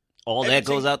 All that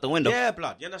goes out the window. Yeah,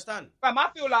 blood. You understand? Fam, I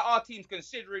feel like our team's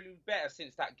considerably better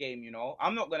since that game, you know.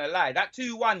 I'm not going to lie. That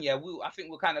 2-1, yeah, I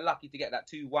think we're kind of lucky to get that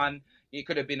 2-1. It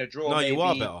could have been a draw, No, maybe. you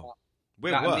are better. We're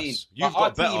You know worse. what I mean? You've But our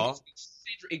got better. team is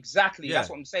exactly, Yeah. that's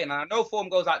what I'm saying. And I know form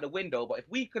goes out the window, but if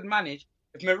we could manage,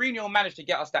 if Mourinho managed to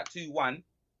get us that 2-1,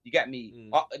 you get me?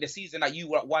 The season that you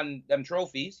won them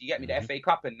trophies, you get me, the FA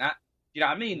Cup and that, you know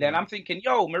what I mean? Then I'm thinking,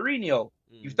 yo, Mourinho,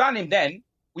 you've done him then.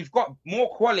 We've got more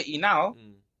quality now.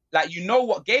 Like, you know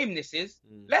what game this is.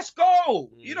 Let's go.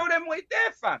 You know them way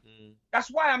there, fam. That's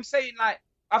why I'm saying, like,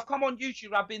 I've come on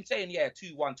YouTube, I've been saying, yeah,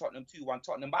 2-1 Tottenham, 2-1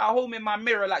 Tottenham. But I hold in my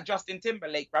mirror like Justin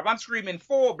Timberlake, bruv. I'm screaming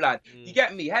 4, blood. You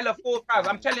get me? Hella 4, bruv.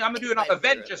 I'm telling you, I'm doing up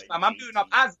Avengers, fam. I'm doing up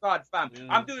Asgard, fam.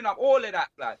 I'm doing up all of that,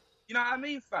 blood. You know what I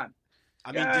mean, fam?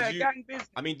 I mean, yeah, gang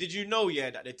business. did you know, yeah,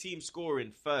 that the team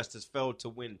scoring first has failed to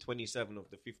win 27 of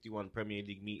the 51 Premier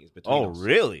League meetings between us?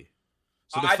 Really?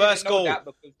 So I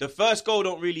the first goal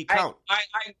don't really count. I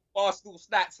ain't Barstool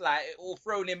stats like all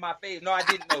thrown in my face. No, I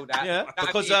didn't know that. Yeah, You know what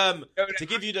because I mean? to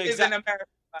give you the It's in exact America.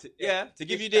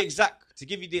 to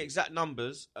give you the exact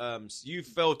numbers, you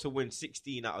failed to win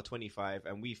 16 out of 25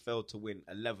 and we failed to win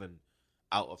 11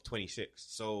 out of 26.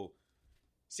 So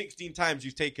 16 times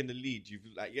you've taken the lead, you've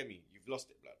lost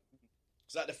it, blood.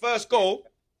 So like the first goal,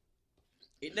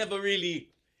 it don't really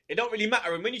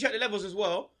matter. And when you check the levels as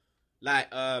well,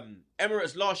 like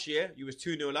Emirates last year, you was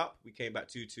 2-0 up, we came back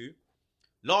 2-2.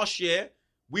 Last year,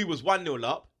 we was 1-0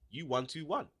 up, you won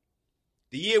 2-1.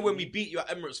 The year when we beat you at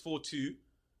Emirates 4-2,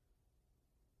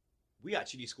 we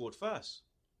actually scored first.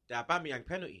 The Aubameyang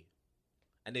penalty.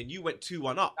 And then you went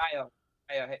 2-1 up.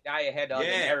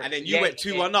 And then you went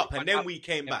 2-1 up, and then we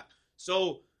came back.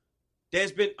 So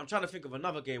there's been, I'm trying to think of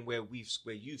another game where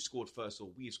you've scored first or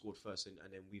we've scored first, and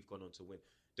then we've gone on to win.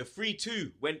 The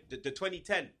 3-2, when the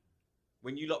 2010,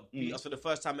 when you lot beat us for the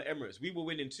first time at Emirates, we were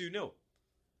winning 2-0.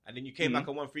 And then you came back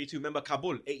and won 3-2. Remember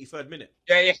Kabul, 83rd minute?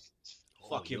 Yeah.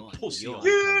 Fucking pussy. Fucking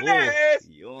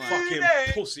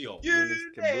pussy.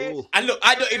 Younes. And look,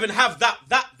 I don't even have that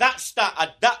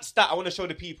stat. That stat I want to show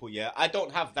the people, yeah? I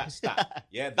don't have that stat.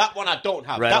 Yeah, that one I don't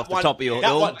have. Right that off the one, top of your that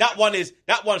dome. one,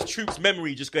 that one's Troop's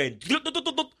memory just going... You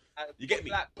get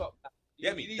me?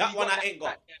 Get me? That one I ain't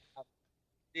got.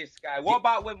 This guy. What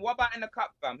about in the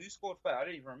cup, fam? Who scored first? I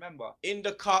don't even remember. In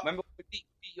the cup, Remember we beat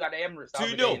you at the Emirates the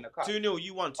other day in the 2-0. cup? 2-0,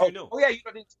 you won 2-0. Oh yeah, you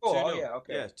didn't score. 2-0. Oh yeah,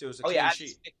 okay. Yeah, it was a Oh clean yeah,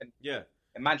 sheet. Yeah.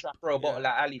 And man tried to throw a bottle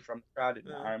at Ali from the crowd.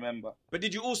 Yeah. I remember. But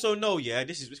did you also know, yeah,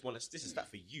 this is that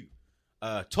for you.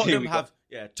 Here Tottenham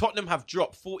we have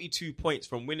dropped 42 points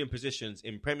from winning positions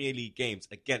in Premier League games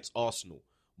against Arsenal.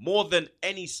 More than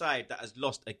any side that has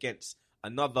lost against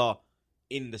another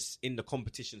in the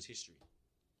competition's history.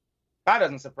 That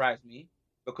doesn't surprise me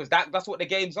because that's what the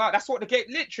games are. That's what the game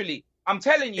literally. I'm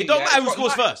telling you. It don't yeah, matter it's who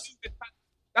scores got first.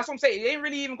 That's what I'm saying. It ain't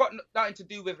really even got nothing to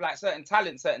do with like certain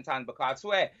times, because I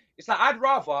swear, it's like I'd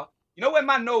rather, you know, when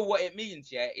man know what it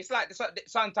means, yeah. It's like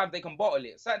sometimes they can bottle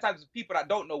it. Sometimes people that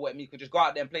don't know what it means can just go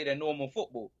out there and play their normal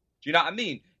football. Do you know what I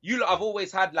mean? You lot have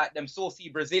always had like them saucy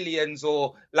Brazilians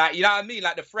or like, you know what I mean,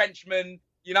 like the Frenchmen.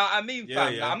 You know what I mean,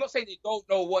 fam? Yeah. Like, I'm not saying they don't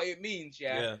know what it means,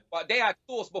 yeah. But they had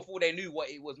sauce before they knew what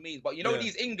it was means. But you know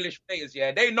these English players,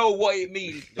 yeah, they know what it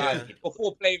means, like,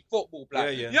 before playing football,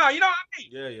 like. You know what I mean?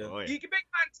 Yeah. Oh, yeah. You can big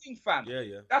man team, fam.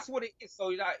 Yeah. That's what it is. So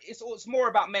like, it's more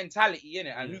about mentality,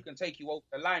 innit? And who can take you over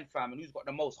the line, fam, and who's got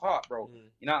the most heart, bro.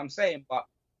 You know what I'm saying? But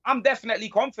I'm definitely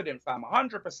confident, fam.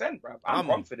 100%, bro. I'm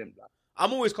confident, bro.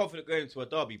 I'm always confident going to a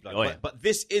derby, blood. Oh, yeah. But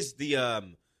this is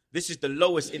the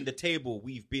lowest in the table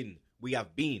we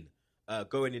have been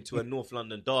going into a North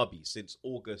London derby since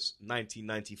August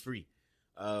 1993.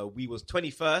 We was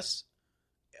 21st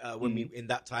when we in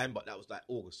that time, but that was like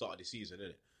August, start of the season,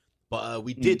 isn't it? But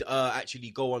we did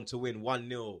actually go on to win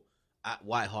 1-0 at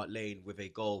White Hart Lane with a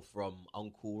goal from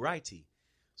Uncle Righty.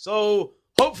 So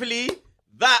hopefully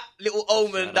that little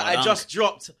omen that I just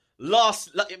dropped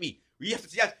look at me. You have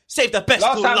to save the best till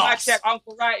Last time I last. checked,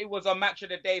 Uncle Righty was on Match of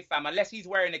the Day, fam. Unless he's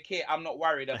wearing a kit, I'm not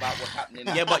worried about what's happening.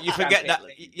 Yeah, but you forget that.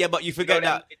 Yeah, but you forget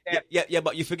that. Yeah. Yeah,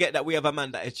 but you forget that we have a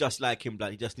man that is just like him, blood.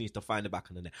 He just needs to find the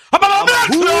back of the net.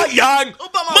 Young,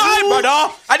 my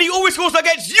brother, and he always goes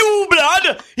against you,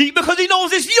 blood. Because he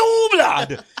knows it's you,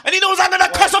 blood, and he knows I'm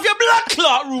gonna cuss off your blood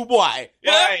clot, rude boy.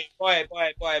 Yeah, Boy.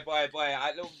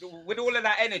 With all of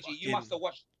that energy, you must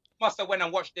have went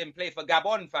and watched him play for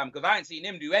Gabon, fam, because I ain't seen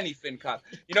him do anything, cuz.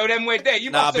 You know them way there. You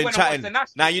must have went and watched the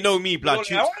national. Now you know me, blood.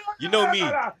 You know me,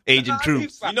 Agent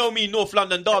Troops. You know me, North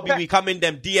London Derby week. I'm in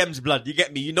them DMs, blood. You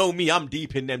get me? You know me. I'm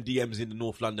deep in them DMs in the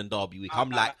North London Derby week. I'm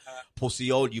like,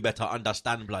 pussy old, you better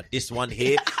understand, blood. This one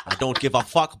here, I don't give a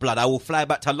fuck, blood. I will fly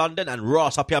back to London and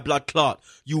ross up your blood clot.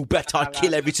 You better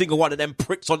kill every single one of them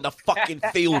pricks on the fucking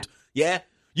field. Yeah?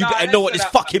 You better know what this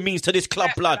fucking means to this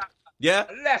club, blood. Yeah?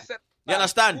 You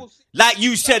understand? Like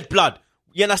you said, blood.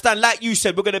 You understand? Like you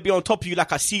said, we're going to be on top of you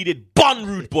like a seeded bun,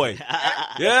 rude boy.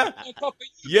 Yeah?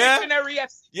 Yeah? Missionary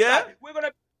FC. Yeah? We're going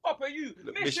to top of you.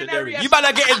 Missionary FC. You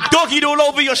better getting doggied all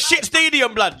over your shit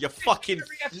stadium, blood. You fucking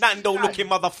Nando-looking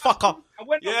motherfucker.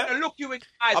 Yeah? Look you in the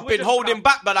eyes. I've been holding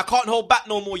back, but I can't hold back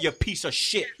no more, you piece of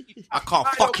shit. I can't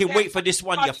fucking wait for this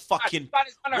one, you fucking...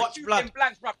 Watch, blood.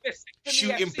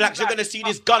 Shooting blanks. You're going to see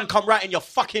this gun come right in your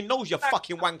fucking nose, you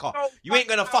fucking wanker. You ain't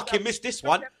going to fucking miss this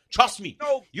one. Trust me.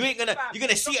 You ain't gonna... You're going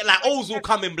to see it like Ozil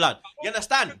coming, blood. You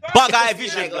understand? Bug eye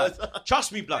vision, blood.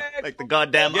 Trust me, blood. Like the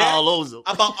goddamn Al Ozil.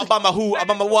 Obama who?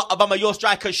 Obama what? Obama your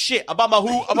striker shit. Obama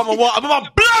who? Obama what? Obama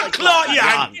blood clot,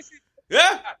 yeah.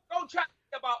 Yeah? Don't chat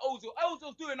about Ozil.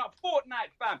 Ozil's doing up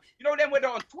Fortnite, fam. You know them where they're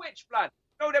on Twitch, blood.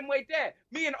 You know them way there.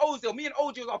 Me and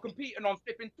Ozil are competing on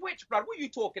flipping Twitch, blood. What are you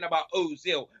talking about,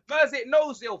 Ozil? Merzit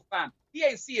Nozil, fam. He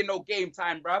ain't seeing no game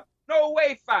time, bruv. No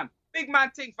way, fam. Big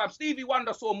man thing, fam. Stevie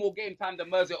Wonder saw more game time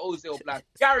than Merzit Ozil, blood.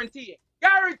 Guarantee it.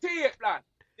 Guarantee it, blood.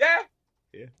 Yeah?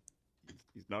 Yeah.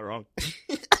 He's not wrong.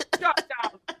 Shut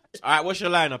down. All right, what's your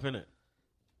lineup, innit?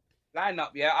 Line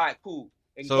up, yeah? All right, cool.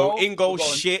 In goal,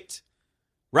 shit.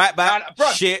 Right back,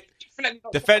 shit.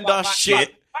 Defender,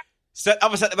 shit.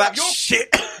 Other centre back,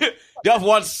 shit. The other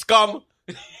one, scum.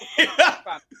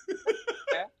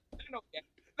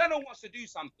 Leno wants to do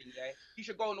something, yeah? He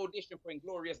should go and audition for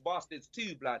Inglourious Bastards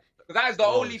 2, blood. Because that is the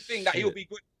only thing that he'll be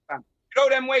good at, fam. You know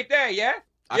them way there, yeah?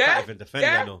 I can't even defend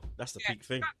Leno. That's the peak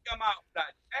thing. Shut your mouth, blood,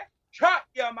 yeah? Shut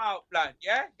your mouth, blood,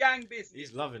 yeah? Gang business.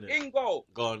 He's loving it. In goal.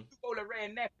 Gone. You go to Ray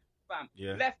Neff, fam.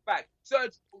 Yeah. Left back,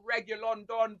 Sergio Reguilon,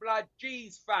 blood,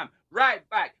 G's, fam. Right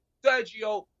back,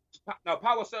 Sergio, no,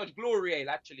 Power Serge Glorier,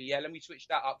 actually, yeah? Let me switch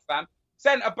that up, fam.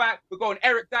 Centre back, we're going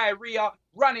Eric Diarrhea,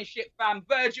 running shit, fam.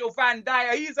 Virgil van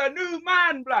Dijk, he's a new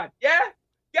man, blood, yeah?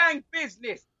 Gang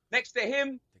business. Next to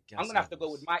him, I'm going to have to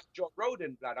go with Mike Joe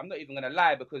Roden, blood. I'm not even going to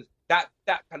lie, because that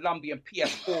Colombian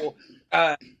PS4,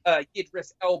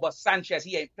 Idris Elba Sanchez,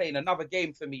 he ain't playing another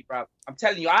game for me, bruv. I'm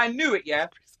telling you, I knew it, yeah?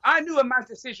 I knew a man's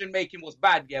decision-making was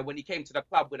bad, yeah, when he came to the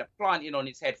club with a planting on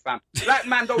his head, fam. That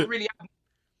man don't really have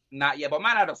that, yeah, but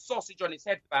man had a sausage on his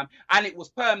head, fam, and it was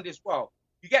permed as well.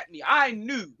 You get me? I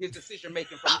knew his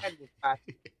decision-making from then was bad.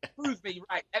 Proved me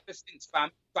right ever since, fam.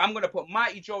 So I'm going to put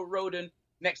Mighty Joe Roden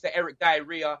next to Eric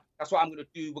Diarrhea. That's what I'm going to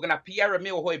do. We're going to have Pierre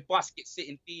Milhoy Basket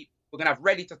sitting deep. We're going to have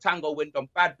Ready to Tango Wyndham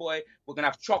Bad Boy. We're going to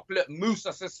have Chocolate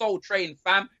Musa Soul Train,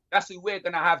 fam. That's who we're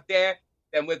going to have there.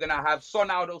 Then we're going to have Son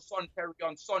Aldo, Son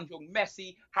Perignon, Son Jung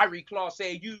Messi, Harry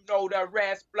Clase, you know the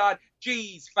rest, blood,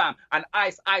 G's, fam. And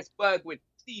Ice Bergwin.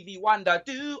 Stevie Wonder,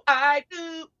 do I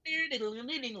do gang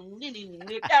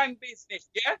business,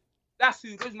 yeah? That's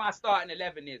who my starting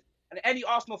 11 is. And any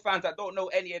Arsenal fans that don't know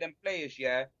any of them players,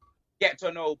 yeah, get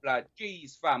to know, blood.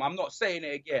 Jeez, fam. I'm not saying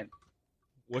it again.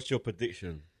 What's your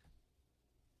prediction?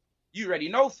 You already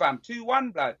know, fam.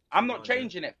 2-1, blood. I'm not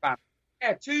changing it, fam.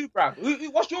 Yeah, 2,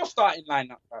 bruv. What's your starting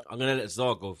lineup, bruv? I'm gonna let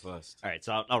Zar go first. All right,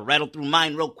 so I'll rattle through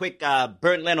mine real quick.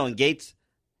 Bernd Leno and Gates.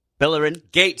 Bellerin.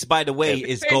 Gates, by the way,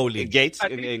 is goalie. Gates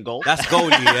in goal. That's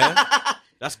goalie, yeah.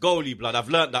 That's goalie, blood. I've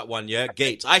learned that one, yeah.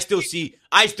 Gates. I still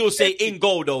say in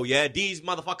goal though, yeah. These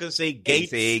motherfuckers say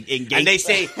Gates, and they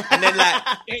say, and then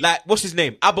like what's his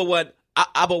name? Abba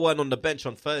weren't on the bench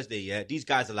on Thursday, yeah. These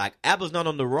guys are like, Abba's not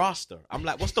on the roster. I'm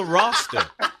like, what's the roster?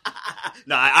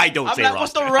 No, I don't I'm say like,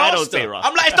 roster. what's the roster? I don't say roster.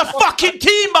 I'm like, it's the fucking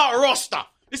team about roster.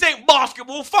 This ain't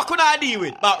basketball. Fuck what I deal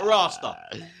with about roster.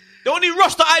 The only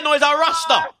roster I know is a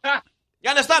roster. You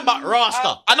understand about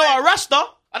roster? I know a roster.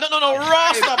 I don't know no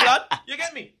roster, blood. You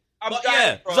get me? But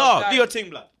yeah, Zar, do your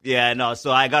team, blood. Yeah, no.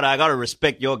 So I gotta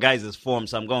respect your guys' form.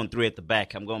 So I'm going 3 at the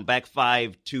back. I'm going back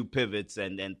 5, 2 pivots,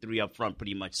 and then 3 up front,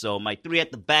 pretty much. So my 3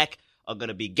 at the back are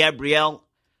gonna be Gabriel,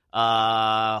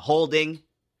 Holding,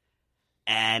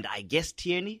 and I guess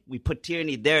Tierney. We put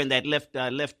Tierney there in that left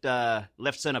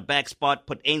center back spot.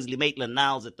 Put Ainsley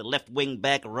Maitland-Niles at the left wing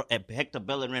back. Hector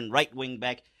Bellerin right wing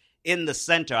back. In the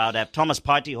center, I'd have Thomas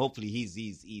Partey. Hopefully,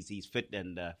 he's fit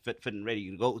and ready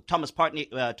to go. Thomas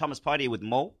Partey with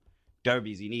Mo.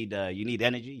 Derbies, you need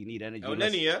energy. You need energy. Oh,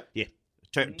 Lenny, yeah. Yeah.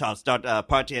 Start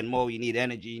Partey and Mo. You need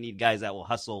energy. You need guys that will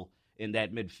hustle in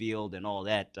that midfield and all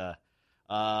that.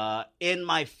 In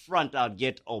my front, I'll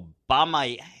get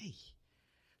Obama. Hey.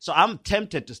 So I'm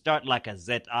tempted to start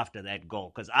Lacazette after that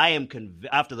goal because I am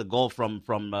after the goal from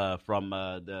the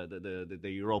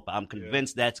Europa. I'm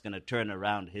convinced that's going to turn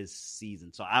around his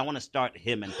season. So I want to start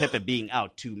him, and Pepe being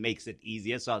out too makes it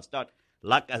easier. So I'll start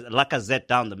Lacazette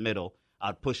down the middle.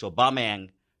 I'll push Aubameyang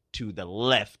to the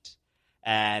left,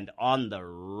 and on the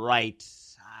right,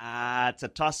 it's a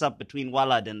toss up between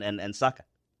Wallad and Saka.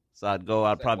 So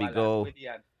I'll probably go with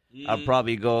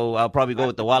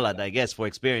the Wallad, I guess, for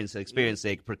experience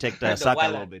sake. Protect Saka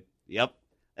a little bit. Yep,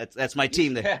 that's my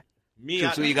team there.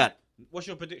 Who you got? What's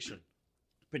your prediction?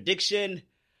 Prediction.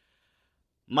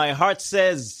 My heart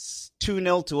says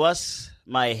 2-0 to us.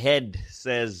 My head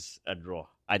says a draw.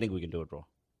 I think we can do a draw.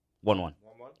 1-1.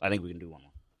 I think we can do 1-1.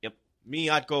 Yep. Me,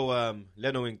 I'd go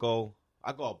Leno in goal.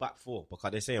 I'd go back 4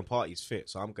 because they're saying Partey's fit,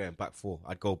 so I'm going back 4.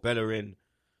 I'd go Bellerin,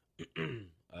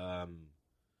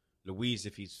 Luiz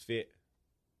if he's fit,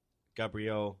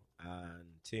 Gabriel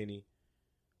and Tierney.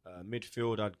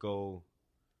 Midfield, I'd go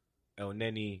El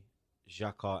Neni,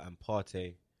 Xhaka and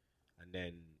Partey. And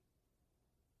then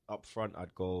up front,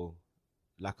 I'd go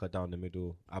Laka down the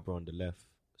middle, Abba on the left,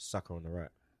 Saka on the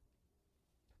right.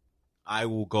 I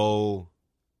will go...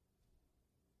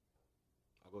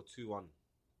 I'll go 2-1.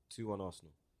 2-1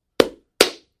 Arsenal.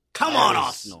 Come on,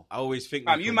 Arsenal. I always think...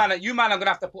 You man are going to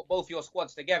have to put both your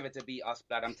squads together to beat us,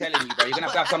 blood. I'm telling you, bro. You're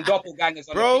going to have some doppelgangers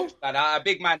on the pitch, blood. A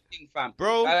big man thing, fam.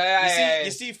 Bro,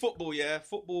 you see football, yeah?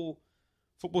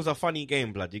 Football's a funny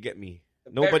game, blood. You get me?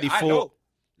 Nobody thought...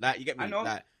 Like, you get me?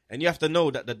 Like, and you have to know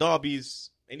that the derbies...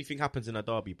 Anything happens in a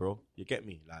derby, bro. You get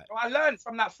me? Like, I learned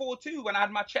from that 4-2 when I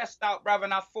had my chest out, bruv,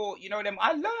 and I thought, you know them.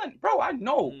 I learned, bro. I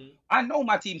know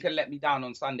my team can let me down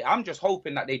on Sunday. I'm just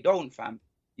hoping that they don't, fam.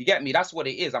 You get me? That's what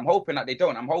it is. I'm hoping that they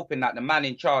don't. I'm hoping that the man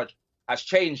in charge has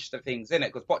changed the things,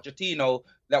 innit? Because Pochettino,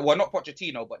 not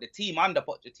Pochettino, but the team under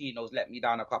Pochettino's let me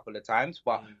down a couple of times.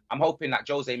 But I'm hoping that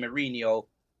Jose Mourinho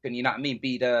can, you know what I mean,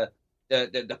 be the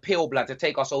pill blood to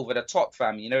take us over the top,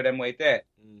 fam. You know them way there.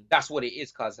 That's what it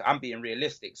is, cuz I'm being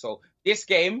realistic. So this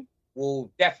game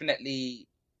will definitely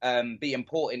be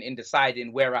important in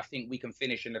deciding where I think we can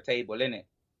finish in the table, innit?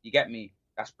 You get me?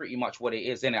 That's pretty much what it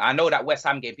is, innit? I know that West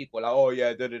Ham game, people are like, oh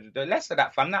yeah, less of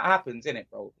that, fam. That happens, innit,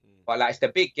 bro? But like, it's the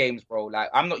big games, bro. Like,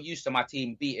 I'm not used to my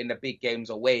team beating the big games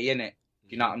away, innit?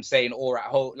 You know what I'm saying? Or at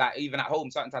home, like even at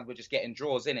home, sometimes we're just getting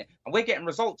draws, innit? And we're getting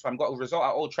results, fam. Got a result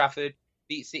at Old Trafford,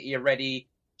 beat City already.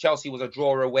 Chelsea was a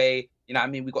draw away. You know what I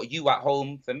mean? We got you at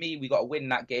home. For me, we got to win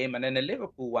that game. And then the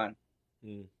Liverpool one.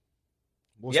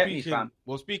 Well,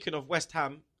 speaking of West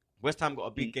Ham got a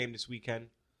big game this weekend.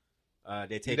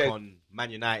 They take on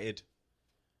Man United. Is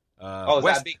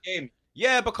that a big game?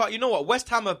 Yeah, because you know what? West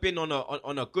Ham have been on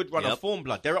a good run of form,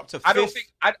 blood. They're up to 5th. I don't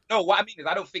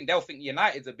think they'll think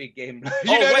United's a big game.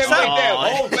 West Ham.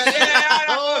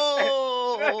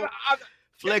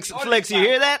 Flex, you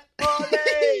hear that?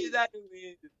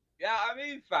 Yeah, I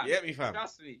mean, fam. Yeah, me, fam.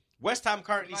 Trust me. West Ham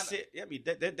currently sit. Yeah,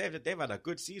 they've had a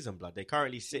good season, blood. They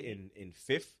currently sit in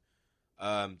 5th.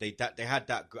 They had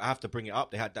that. I have to bring it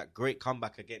up. They had that great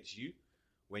comeback against you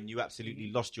when you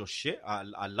absolutely lost your shit.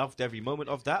 I loved every moment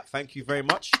of that. Thank you very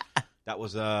much. That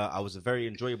was a very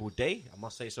enjoyable day. I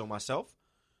must say so myself.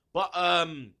 But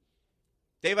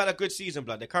they've had a good season,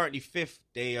 blood. They're currently 5th.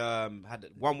 They had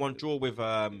 1-1 draw with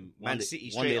Man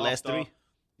City straight their last after. 3.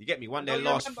 You get me? Won their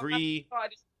last 3.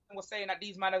 Was saying that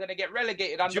these men are going to get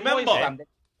relegated. Do you remember? They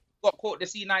got caught the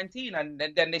C19 and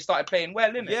then they started playing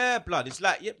well, innit? Yeah, blood. It's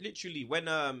like, yep, literally, when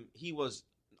he was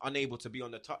unable to be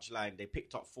on the touchline, they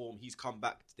picked up form. He's come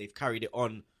back. They've carried it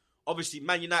on. Obviously,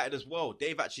 Man United as well.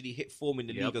 They've actually hit form in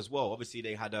the league as well. Obviously,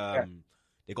 they had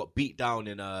they got beat down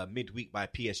in midweek by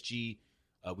PSG.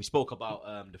 We spoke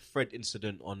about the Fred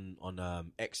incident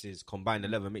on X's Combined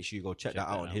 11. Make sure you go check that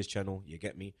out on his channel. You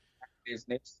get me?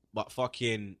 Business. But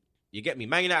fucking, you get me?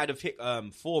 Man United have hit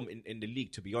form in the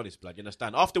league, to be honest, blood. You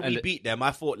understand? After we beat them,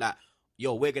 I thought like,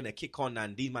 yo, we're going to kick on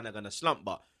and these men are going to slump.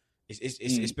 But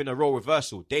it's been a role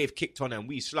reversal. They've kicked on and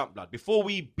we slumped, blood. Before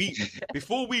we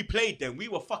played them, we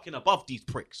were fucking above these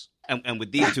pricks. And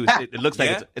with these two, it looks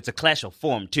like it's a clash of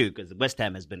form too, because West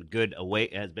Ham has been good away.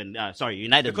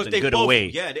 United has been good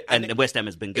away, and the West Ham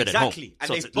has been good at home. And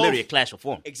so it's literally a clash of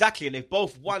form. Exactly, and they've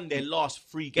both won their last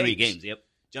 3 games. 3 games, yep.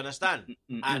 Do you understand?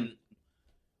 And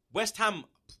West Ham,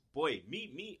 boy,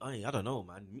 I don't know,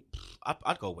 man.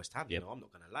 I'd go West Ham. You know, I'm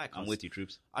not gonna lie. I'm with you,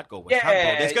 Troops. I'd go West Ham,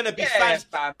 bro. There's gonna be fans,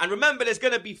 fam. and remember, there's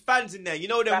gonna be fans in there. You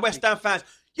know them West Ham fans.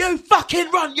 You fucking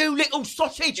run, you little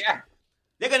sausage. Yeah.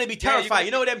 They're gonna be terrified.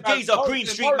 You know them gays are Green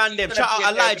Street man. Them shout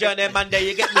out Elijah and their man there.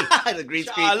 You get me? The Green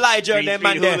Shout Street, out Elijah and their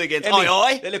man there.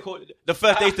 The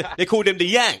first they called him the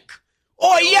Yank.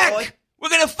 Oi, Yank! We're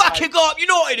gonna fucking go up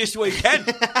United this weekend.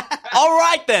 All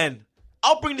right then.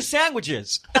 I'll bring the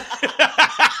sandwiches.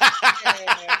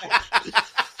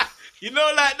 You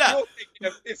know, like that.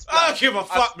 I don't give a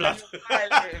fuck, blood.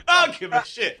 I don't give a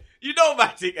shit. You know,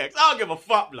 Matic X. I don't give a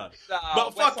fuck, blood.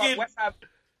 But fucking West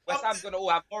Ham's gonna all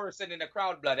have Morrison in the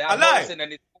crowd, blood. They I have lie. Morrison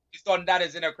and his son dad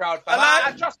is in the crowd, fam. I lie.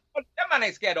 I trust them man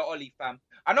ain't scared of Ollie, fam.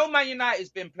 I know Man United's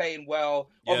been playing well.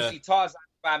 Yeah. Obviously,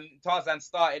 Tarzan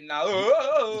starting now.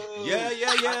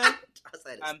 Yeah.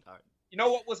 You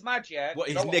know what was mad, yeah? What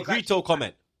You his know what was Negrito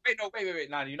comment? Wait,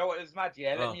 now. You know what was mad,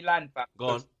 yeah? Let me land, fam. Go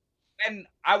on. Then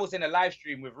I was in a live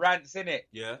stream with Rance in it.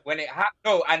 Yeah. When it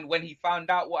happened, and when he found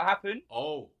out what happened,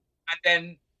 Oh. and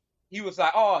then he was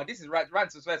like, "Oh, this is Rance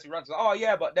was first. Rance was like, oh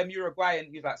yeah, but them Uruguayan."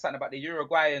 He was like something about the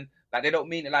Uruguayan, like they don't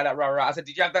mean it like that. Rah. I said,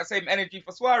 "Did you have that same energy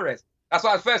for Suarez?" That's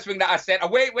what the first thing that I said.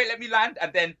 Wait, let me land,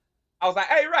 and then I was like,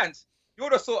 "Hey, Rance, you're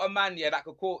the sort of man, yeah, that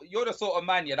could call. You're the sort of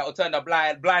man, yeah, that will turn a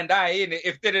blind eye in it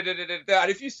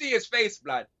and if you see his face,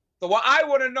 blood." So what I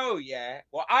want to know, yeah,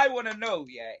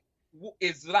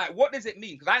 is like, what does it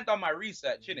mean? Because I ain't done my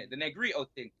research in it. The Negrito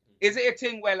thing. Is it a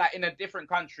thing where, like, in a different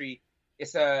country,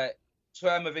 it's a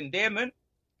term of endearment?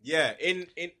 Yeah, in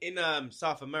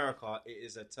South America, it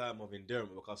is a term of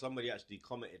endearment because somebody actually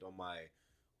commented on my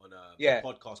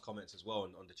podcast comments as well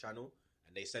on the channel,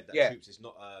 and they said that Troops is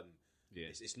not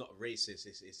it's not racist.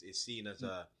 It's seen as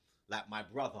a like my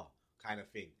brother kind of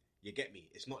thing. You get me?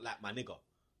 It's not like my nigga.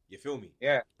 You feel me?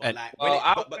 Yeah. But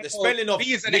but the spelling of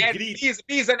B's and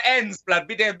N's, blood.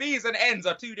 B's and N's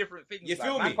are two different things. You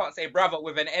feel me? Man can't say brother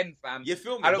with an N, fam. You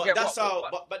feel me? I don't get that's how.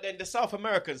 But then the South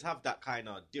Americans have that kind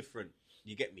of different.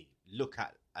 You get me? Look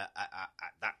at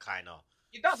that kind of.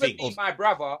 It doesn't mean my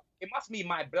brother. It must mean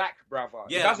my black brother.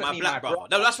 Yeah, it doesn't my mean black brother.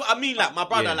 No, that's what I mean. Like my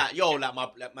brother, like yo, like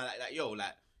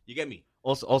you get me?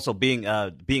 Also being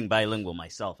bilingual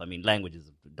myself, I mean, languages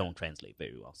don't translate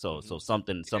very well. So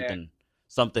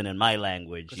something in my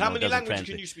language. How many languages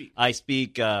can you speak? I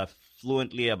speak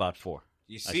fluently about 4.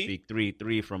 You see? I speak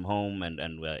three from home and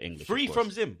English. 3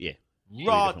 from Zim. Yeah.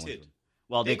 Rotted.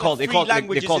 Well, They call them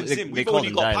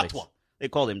dialects. They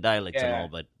call them dialects and all,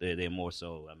 but they're more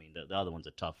so. I mean, the other ones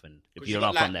are tough, and if you're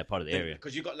not from that part of the area,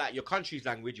 because you got like your country's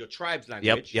language, your tribe's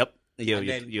language. Yep.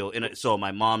 So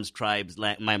my mom's tribe's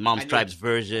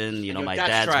version, my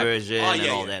dad's version, and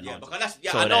all that. Yeah,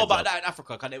 because I know about that in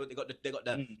Africa. Cause they got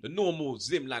the normal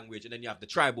Zim language, and then you have the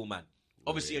tribal man.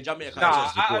 Obviously, in Jamaica,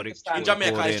 in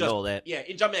Jamaica, it's just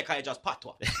in Jamaica, it's just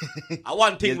patois.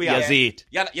 One thing we have,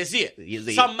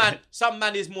 Yazid. Some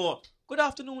man is more good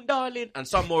afternoon, darling, and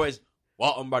some more is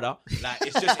welcome, brother. Like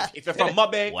it's just if you're from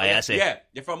Mabay,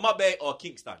 you're from Mabay or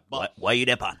Kingston. But why you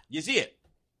there, pan? You see it.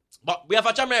 But we have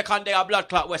a Jamaican there, a blood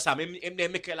clot West Ham. Him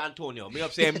name Mikel Antonio. Me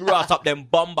up say him rat up them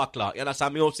bomber clot. You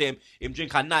understand? Me up say him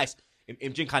drink a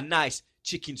nice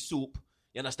chicken soup.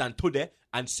 You understand? Today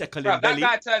and second in belly.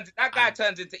 That guy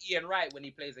turns into Ian Wright when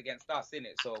he plays against us,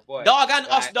 innit? So boy, dog and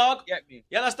us, dog. Get me?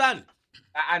 You understand?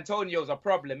 Antonio's a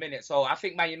problem, innit? So I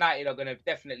think Man United are gonna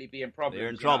definitely be in problem. They're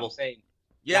in trouble. What I'm saying?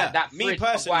 Yeah, Like, that me Fridge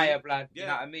personally, Maguire, blood. yeah. You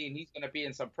know what I mean? He's gonna be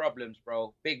in some problems,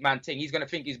 bro. Big man thing. He's gonna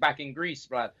think he's back in Greece,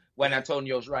 blood. When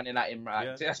Antonio's running at him, right?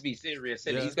 Yeah. So let's be serious,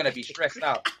 silly. Yeah. He's gonna be stressed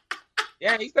out.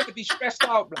 Yeah, he's gonna be stressed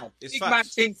out, blood. It's Big facts. man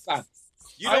thing, fam.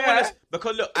 You don't yeah. want to,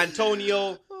 because look,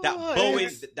 Antonio,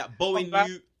 that Bowen back.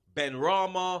 Newt, Ben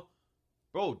Rama,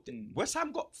 bro. West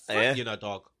Ham got Yeah. you know,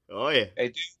 dog. Oh yeah. They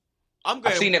do. I'm I've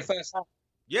going. seen it firsthand.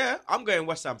 Yeah, I'm going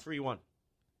West Ham 3-1.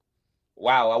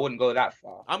 Wow, I wouldn't go that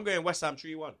far. I'm going West Ham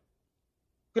 3-1.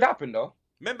 Could happen though.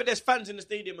 Remember, there's fans in the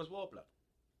stadium as well, blood.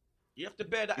 You have to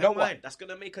bear that You know in what? mind. That's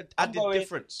gonna make an I'm added going-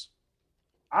 difference.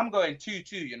 I'm going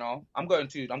 2-2. You know, I'm going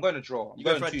to draw. I'm You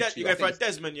going for a 2-2. you going for a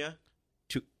Desmond, yeah?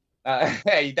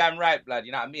 Hey, you damn right, blood.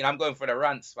 You know what I mean? I'm going for the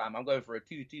runs, fam. I'm going for a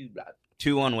 2-2, blood.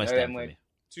 2-1 West Yeah, Ham for wait. me.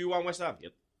 2-1 West Ham.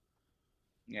 Yep.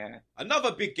 Yeah.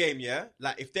 Another big game, yeah.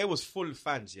 Like if there was full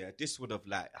fans, yeah, this would have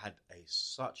like had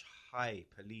such high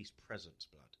police presence,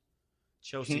 blood.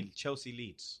 Chelsea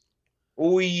Leeds,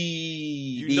 Oi,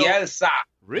 know- Bielsa.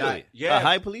 Really? Yeah. A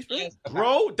high police presence?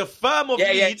 bro. The firm of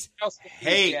Leeds Chelsea,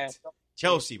 hate yeah.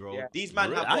 Chelsea, bro. Yeah. These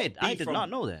man Really? have got I beef did from- not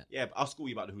know that. Yeah, but I'll school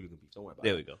you about the hooligan beef. Don't worry about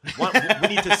There it. we go.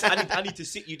 We need to. I need to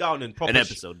sit you down and proper An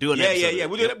episode. Do an yeah, episode. Yeah.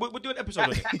 of We'll it. do an episode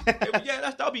on it. Yeah,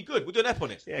 that'll be good. We'll do an ep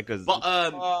on it. Yeah, because But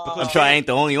because I'm sure I ain't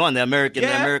the only one. The American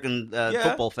Yeah.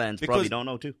 football fans Because- probably don't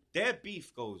know too. their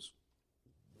beef goes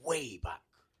way back.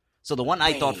 So the one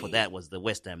I thought for Hey. that was the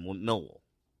West Ham Millwall.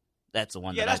 That's the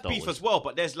one Yeah, that I that's thought beef was. as well.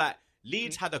 But there's like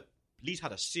Leeds had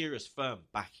a serious firm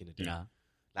back in the day. Nah.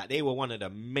 Like they were one of the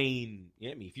main. You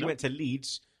get me? If you went to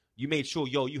Leeds, you made sure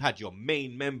you had your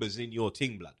main members in your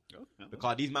team, blood.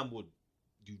 Because these men would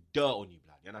do dirt on you,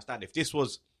 blood. You understand? If this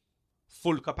was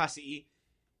full capacity,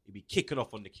 it'd be kicking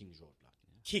off on the King's Road, blood.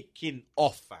 Kicking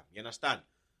off, fam. You understand?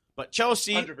 But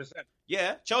Chelsea, 100%.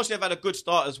 yeah, Chelsea have had a good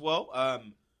start as well.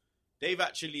 They've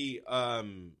actually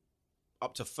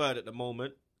up to third at the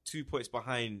moment, 2 points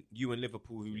behind you and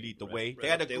Liverpool, who lead the way. They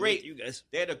had a great, you guys.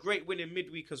 they had a great win in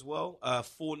midweek as well.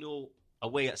 4-0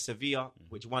 away at Sevilla,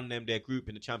 which won them their group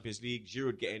in the Champions League.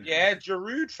 Giroud getting Yeah,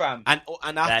 Giroud, fam. and I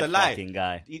have That to lie, fucking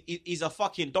guy. he's a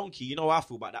fucking donkey. You know how I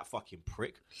feel about that fucking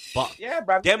prick. But Yeah,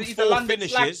 bruv. Them He's four a London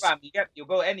finishes- slag, fam. You'll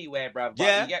go anywhere, bruv. But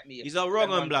yeah, you get me. he's a wrong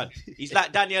one, blood. He's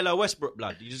like Daniela Westbrook,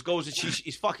 blood. He just goes and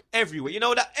he's fuck everywhere. You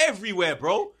know that everywhere,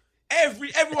 bro.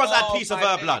 Everyone's had piece of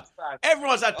her blood.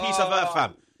 Everyone's had piece of her,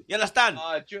 fam. You understand?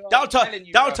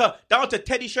 Down to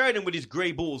Teddy Sheringham with his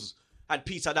grey balls had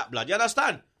piece of that blood. You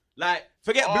understand? Like,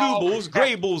 forget blue balls,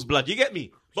 grey balls, blood. You get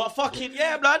me? But fucking,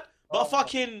 yeah, blood. But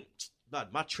fucking, blood,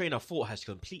 my train of thought has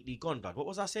completely gone, blood. What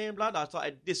was I saying, blood? I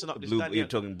started dissing up this Daniel. You're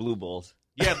talking blue balls.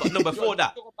 Yeah, but no, before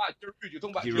that. You're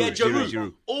talking about Giroud. Yeah,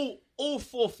 Giroud. Giroud. All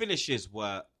four finishes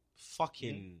were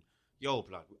fucking, yo,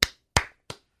 blood.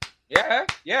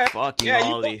 Yeah. Fucking yeah,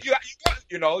 Ollie. you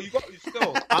got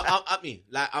still. I mean,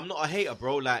 like, I'm not a hater,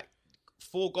 bro. Like,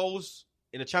 4 goals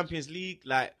in the Champions League,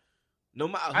 like, no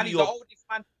matter who And he's you're... the oldest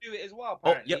man to do it as well, Oh,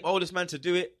 apparently. yep, oldest man to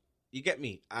do it. You get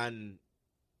me? And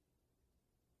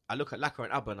I look at Laka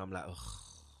and Abba and I'm like, ugh,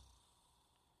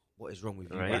 what is wrong with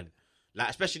you, Right. man? Like,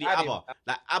 especially I Abba.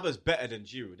 Like, Abba's better than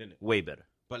Giroud, isn't it? Way better.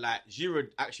 But, like, Giroud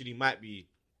actually might be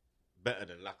better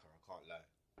than Laka. I can't lie.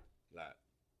 Like,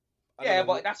 I don't Yeah, know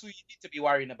but what- that's what you need to be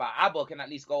worrying about. Abba can at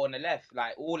least go on the left.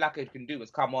 Like, all Laka can do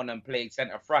is come on and play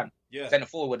centre front, yeah. centre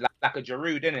forward, like a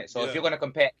Giroud, innit? So Yeah. if you're going to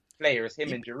compare players,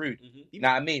 him and Giroud, Mhm. you know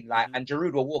what I mean? Like, and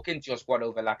Giroud will walk into your squad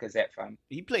over Lacazette, fam.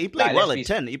 He played Like, well let's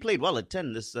at be- 10. He played well at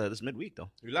 10 this midweek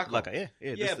though. Laka. Like yeah.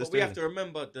 Yeah, this but we have to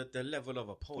remember the level of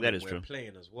opponent That is we're true.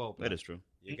 playing as well. That Bro. is true.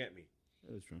 You get me?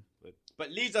 That is true. But But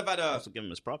Leeds have had a... also give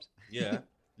him his props. Yeah.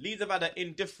 Leeds have had an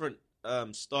indifferent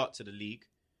start to the league,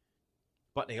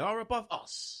 but they are above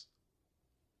us.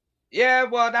 Yeah,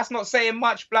 well, that's not saying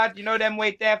much, blood. You know them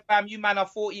way there, fam. You man are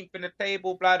 14th in the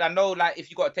table, blood. I know, like, if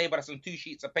you got a table that's on 2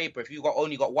 sheets of paper, if you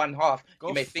only got one half, Go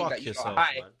you may think fuck that you're yourself,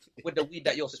 high man. with the weed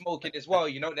that you're smoking as well.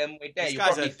 You know them way there. This You guy's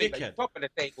probably a think that you're dickhead. top of the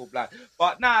table, blood.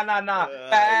 But nah.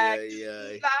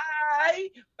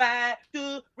 Back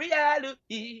to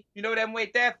reality. You know them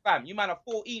way there, fam. You man are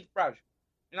 14th, bruv.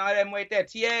 You know them way there.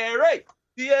 Thierry.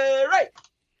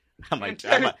 I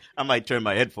might turn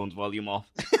my headphones volume off.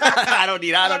 I don't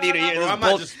need to hear Bro, I this might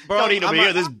bullshit. just- bro, Don't need to I hear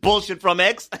might- this bullshit from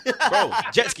X. Bro,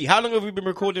 Jetski, how long have we been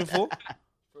recording for?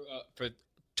 For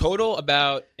total,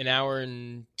 about an hour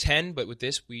and 10, but with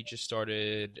this, we just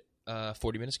started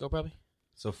 40 minutes ago, probably.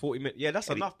 So 40 minutes. Yeah, that's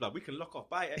enough, blood. We can lock off.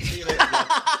 Bye. See you later, blood.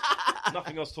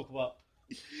 Nothing else to talk about.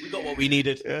 We got what we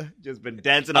needed. Yeah, just been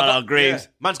dancing on our graves. Yeah.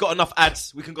 Man's got enough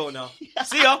ads. We can go now.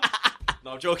 See ya.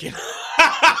 No, I'm joking.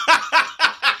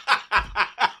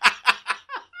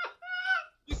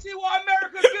 You see what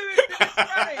America's doing to this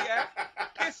guy, yeah?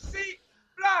 You see,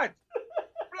 blood.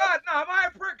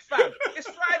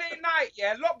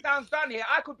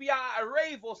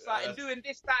 rave or something, doing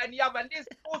this, that, and the other, and this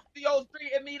Osteo's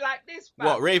treating me like this, fam.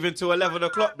 What, raving to 11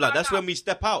 o'clock, blood? That's when we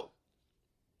step out.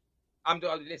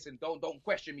 Listen, don't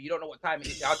question me. You don't know what time it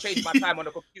is. I'll change my time on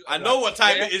the computer. I know what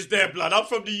time it is there, blood. I'm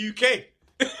from the UK.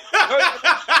 You're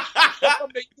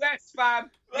from the US, fam.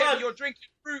 Yeah, you're drinking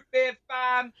root beer,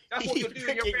 fam. That's what you're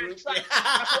doing. You're wearing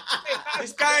tracks.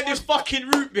 This guy and this fucking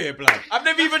root beer, blood. I've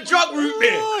never even drunk root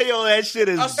beer. Oh, yo, that shit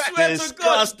is I swear to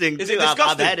disgusting. God. Is it too. I've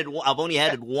disgusting? had it. I've only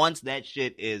had it once. That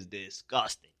shit is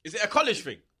disgusting. Is it a college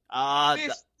thing?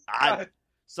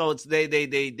 So it's they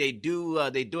do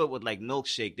it with like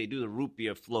milkshake. They do the root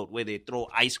beer float where they throw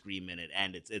ice cream in it,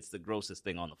 and it's the grossest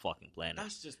thing on the fucking planet.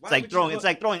 That's just It's like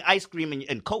throwing ice cream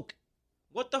in Coke.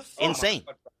 What the fuck? Insane.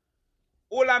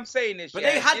 All I'm saying is, But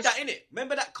they had that in it.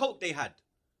 Remember that Coke they had?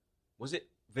 Was it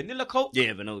vanilla Coke?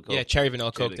 Yeah, vanilla Coke. Yeah, cherry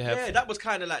vanilla Coke they have. Yeah, that was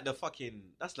kind of like the fucking.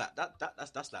 That's like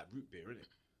root beer, isn't it?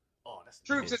 Oh, that's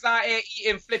Troops is out here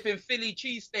eating flipping Philly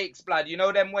cheesesteaks, blood. You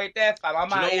know them way there, fam.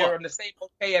 I'm out here on the same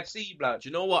old KFC, blood. Do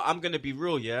you know what? I'm gonna be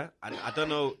real, yeah. And I don't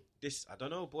know,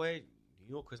 boy. New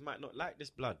Yorkers might not like this,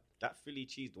 blood. That Philly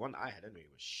cheese, the one I had anyway,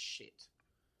 was shit.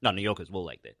 No, New Yorkers will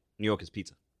like that. New Yorkers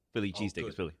pizza. Philly cheesesteak good.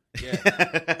 is Philly.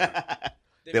 Yeah.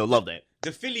 They'll love that.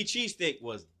 The Philly cheesesteak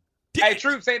was. Hey,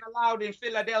 Troops ain't allowed in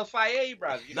Philadelphia,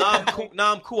 bruv. You know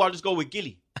Nah, I'm cool. I'll just go with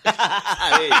Gilly. There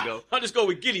you go. I'll just go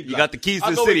with Gilly, blood. You got the keys to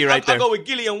I'll the go city right there. I'll go with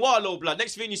Gilly and Warlow, blood.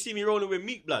 Next thing you see me rolling with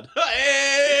Meat, blood.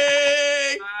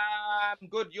 Hey! I'm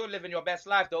good. You're living your best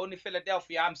life. The only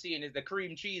Philadelphia I'm seeing is the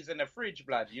cream cheese in the fridge,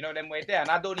 blood. You know them way there, and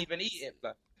I don't even eat it,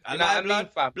 blood. You know what I mean,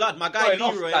 fam? Blood, my guy Going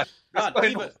off, Leroy, blood. That's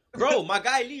going off. bro, my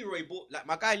guy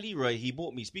Leroy, he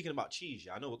bought me. Speaking about cheese,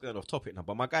 yeah, I know we're going off topic now,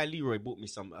 but my guy Leroy bought me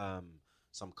some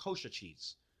kosher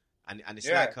cheese, and it's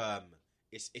like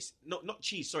it's not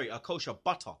cheese, sorry, a kosher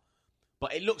butter,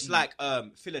 but it looks like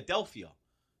Philadelphia.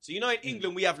 So you know in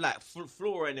England we have like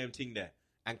flora and everything there,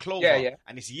 and clover,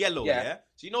 and it's yellow, yeah.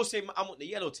 So you know, say I want the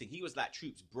yellow thing. He was like,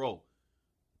 Troops, bro.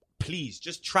 Please,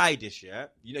 just try this, yeah?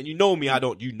 You know me,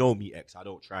 you know me, X. I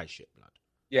don't try shit, blood.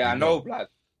 Yeah, I know, blood.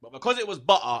 But because it was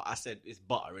butter, I said, it's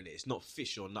butter, innit? It's not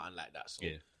fish or nothing like that. So,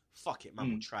 fuck it, man,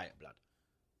 we'll try it, blood.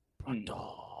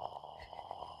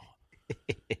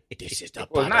 This is the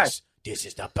baddest. Nice. This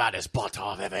is the baddest butter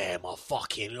I've ever had in my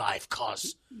fucking life,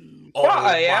 cuz. Oh,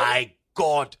 my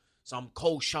God. Some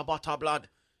kosher butter, blood.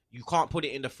 You can't put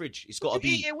it in the fridge. It's got to be...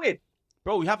 eat it with?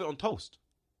 Bro, we have it on toast.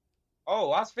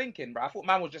 Oh, I was thinking, bro. I thought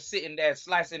man was just sitting there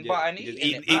slicing butter and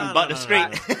eating butter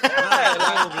straight. Blood.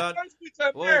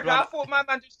 I thought my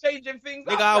man just changing things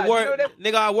Nigga, up.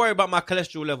 I worry about my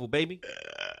cholesterol level, baby.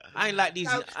 I ain't like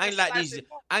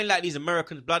these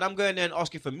Americans, blood. I'm going there and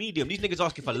asking for medium. These niggas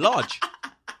asking for large.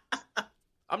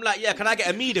 I'm like, yeah, can I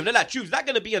get a medium? They're like, Troops, is that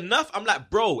going to be enough? I'm like,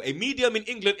 bro, a medium in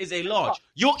England is a large.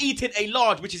 You're eating a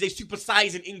large, which is a super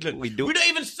size in England. We don't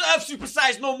even serve super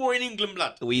size no more in England,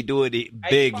 blood. We do it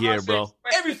big here, bro.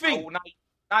 Everything.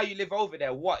 Now you live over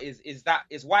there. What is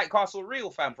White Castle real,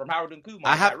 fam? From Harold and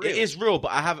Kumar? It is real,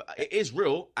 but it is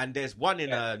real, and there's one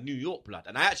in New York, blood.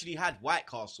 And I actually had White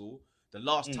Castle the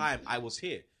last time I was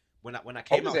here. When I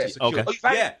came out to secure,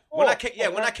 when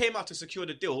I came out to secure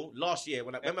the deal last year,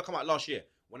 when I come out last year,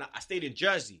 when I stayed in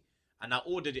Jersey and I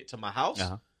ordered it to my house,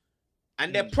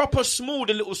 and they're proper small,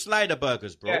 the little slider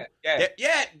burgers, bro.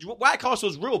 White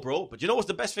Castle's real, bro. But you know what's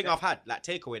the best thing I've had? Like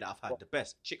takeaway that I've had, the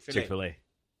best Chick-fil-A.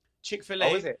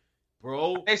 Oh, is it,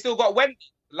 bro? They still got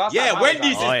Wendy's.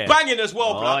 Wendy's is banging as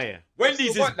well, bro. Yeah.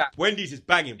 Wendy's is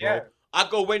banging, bro. Yeah. I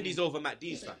go Wendy's over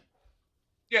McD's, fam.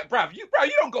 Yeah, bruv, you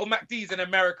don't go McD's in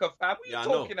America, fam. What are you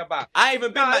talking about? I ain't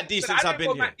even been McD's since I've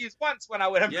been here. I didn't go McD's once when I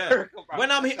went to America, bruv.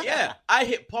 When I'm here, I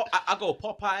go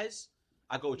Popeyes,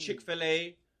 I go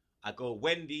Chick-fil-A, I go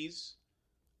Wendy's,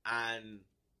 and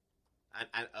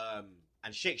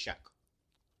Shake Shack.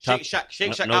 Shake Shack.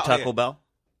 No Taco Bell.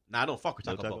 Nah, I don't fuck with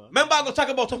Taco Bell. Remember, I got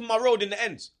Taco Bell top of my road in the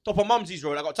ends, top of Mumsy's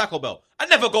road. I got Taco Bell. I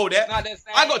never go there.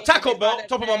 I got Taco Bell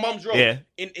top of my mum's road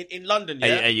in London.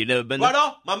 Yeah, Hey, you never been there?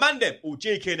 Brother, my man them,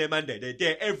 JK and them man there, they're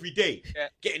there every day,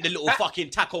 getting the little fucking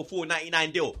taco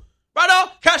 $4.99 deal.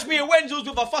 Brother, catch me in Wenzel's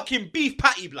with a fucking beef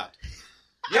patty, blood.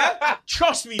 Yeah,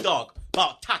 trust me, dog.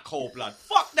 About taco, blood.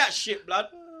 Fuck that shit, blood.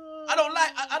 I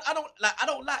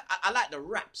like the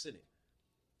wraps, innit?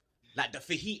 Like the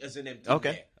fajitas and them.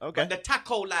 Okay. But the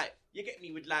taco, like, you get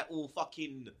me with like all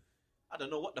fucking, I don't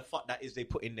know what the fuck that is they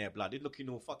put in there, blood. They're looking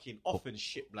all fucking off and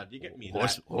shit, blood. You get me?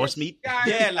 Horse meat?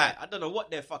 Yeah, like, I don't know what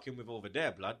they're fucking with over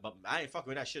there, blood. But I ain't fucking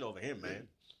with that shit over here, man.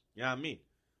 You know what I mean?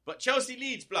 But Chelsea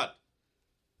Leeds, blood.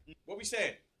 What we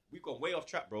saying? We've gone way off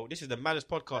track, bro. This is the maddest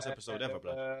podcast episode ever,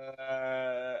 blood.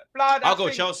 Blood. I'll go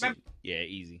Chelsea. Yeah,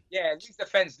 easy. Yeah,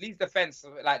 Leeds defense.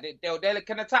 Like they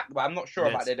can attack, but I'm not sure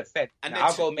about their defense. And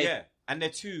I'll go maybe. Yeah, and they're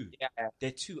two. Yeah.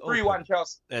 They're two. 3-1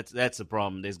 Chelsea. That's the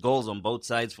problem. There's goals on both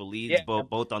sides for Leeds, Yeah.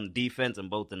 both on defense and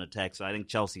both in attack. So I think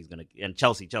Chelsea's gonna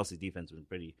Chelsea's defense was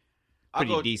pretty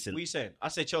decent. What are you saying? I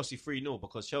say Chelsea 3-0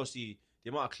 because Chelsea,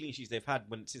 the amount of clean sheets they've had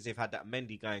since they've had that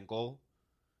Mendy guy in goal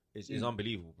is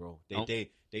unbelievable, bro.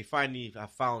 They finally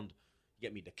have found,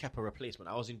 get me, the Kepa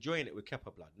replacement. I was enjoying it with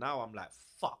Kepa, blood. Now I'm like,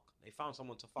 fuck. They found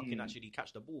someone to fucking actually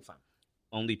catch the ball, fam.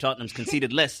 Only Tottenham's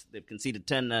conceded less. They've conceded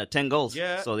 10 goals.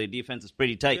 Yeah. So their defense is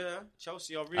pretty tight. Yeah,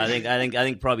 Chelsea are really. I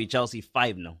think probably Chelsea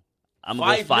 5-0. I'm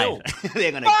gonna go 5-0. 5.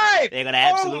 they're gonna Oh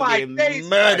absolutely my days,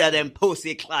 murder them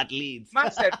pussy clot Leeds.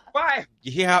 Man said 5.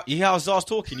 You hear how Zar's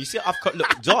talking? You see, I've cut.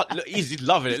 Look, Zar, look, he's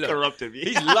loving it. Look. Corrupted me.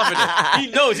 He's loving it. He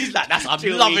knows. He's like, I'm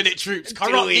Too loving easy. it, troops. Too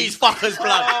Corrupt easy. these fuckers,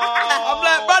 blood. I'm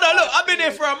like, brother, look, I've been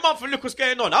here for a month and look what's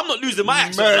going on. I'm not losing my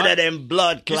accent. Murder blood. them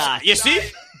blood clots. You see?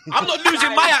 I'm not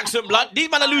losing my accent, blood.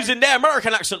 These men are losing their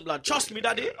American accent, blood. Trust me,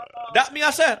 daddy. That me, I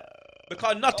said.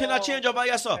 Because nothing I change over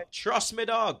here, sir. Trust me,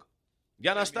 dog. You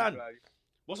understand?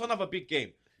 What's another big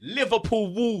game?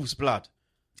 Liverpool Wolves, blood.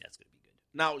 That's gonna be good.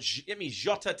 Now, get me,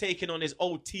 Jota taking on his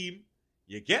old team.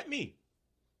 You get me?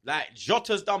 Like,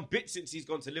 Jota's done bits since he's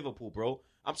gone to Liverpool, bro.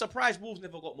 I'm surprised Wolves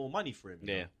never got more money for him.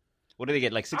 you Yeah. know? What do they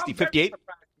get? Like 60, I'm very 58?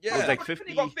 surprised. Yeah. It was like They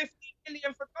 50. got 15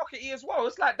 million for Doherty as well.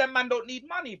 It's like them man don't need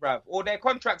money, bruv. Or their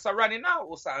contracts are running out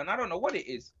or something. I don't know what it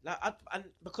is. Like, and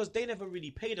because they never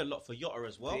really paid a lot for Jota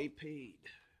as well. They paid.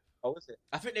 Oh, is it?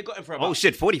 I think they got him for about... Oh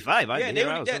shit, 45. Yeah,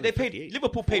 they paid. 58.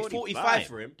 Liverpool paid 45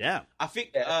 for him. Damn. I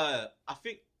think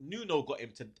Nuno got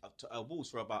him to Wolves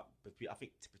for about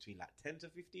between like 10 to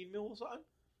 15 mil or something.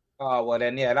 Oh, well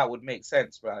then, yeah, that would make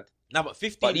sense, bruv. Now, but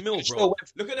 15 But he mil, still bro.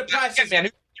 went- Look at the prices, Man,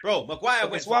 bro. Maguire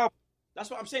went as for... well. That's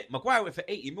what I'm saying. Maguire went for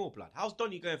 80 mil, blood. How's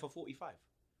Donny going for 45?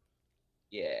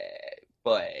 Yeah,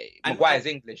 but And- Maguire's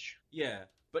English. Yeah.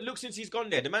 But look, since he's gone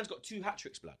there, the man's got 2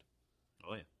 hat-tricks, blood.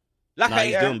 Oh yeah. Laka Nah,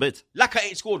 he's ain't, doing bits. Laka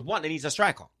ain't scored 1 and he's a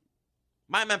striker.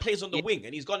 My man plays on the wing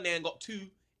and he's gone there and got 2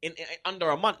 in under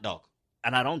a month, dog.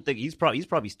 And I don't think he's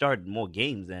probably started more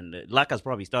games than Laka's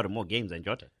probably started more games than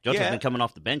Jota. Jota's Yeah. been coming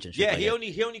off the bench and shit. Yeah, like he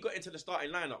that. only got into the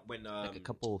starting lineup when like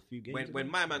a few games. when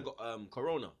ago. my man got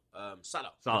Corona,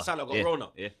 Salah. Salah, Salah got yeah, Corona.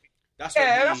 Yeah. That's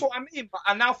Yeah, when that's what I mean. But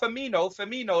and now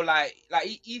Firmino, like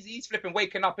he's flipping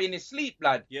waking up in his sleep,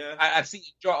 blood. Yeah. I've seen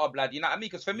Jota, blood. You know what I mean?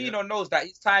 Because Firmino knows that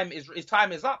his time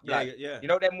is up, Yeah, blood. yeah. You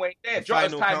know them way there. The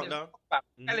Jota's final time countdown. is up, bruv.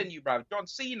 I'm telling you, bruv. John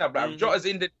Cena, bruv. Mhm. Jota's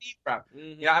in the deep, bruv.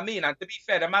 Mhm. You know what I mean? And to be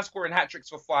fair, the man's scoring hat tricks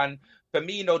for fun.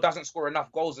 Firmino doesn't score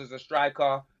enough goals as a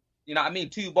striker. You know what I mean?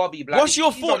 Too Bobby, blood. What's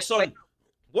your He's thoughts on- on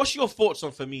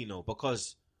Firmino?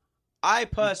 Because I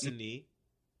personally,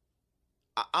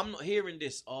 I'm not hearing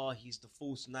this. Oh, he's the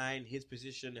false 9. His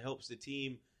position helps the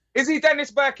team. Is he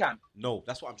Dennis Bergkamp? No,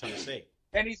 that's what I'm trying to say.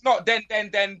 Then he's not. Then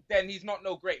he's not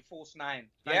no great false 9.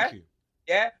 Yeah. Thank you.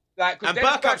 Yeah, like 'cause And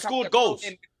Dennis Bergkamp scored gets goals.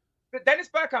 thrown in- But Dennis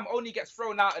Bergkamp only gets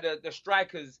thrown out of the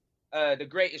strikers, the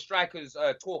greatest strikers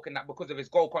talk and that because of his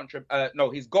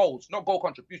his goals, not goal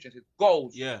contributions, his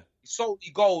goals. Yeah.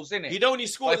 Solely goals, innit? He'd only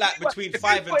scored like between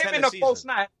 5 and 10 in a a false season.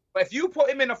 9, but if you put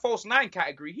him in a false 9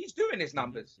 category, he's doing his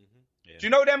numbers. Mhm. Yeah. Do you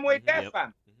know them way there, Yep.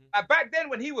 fam? Mhm. Back then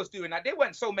when he was doing that, there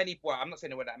weren't so many. Well, I'm not saying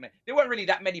there were that many. There weren't really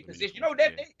that many positions. You know, Yeah.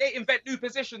 they invent new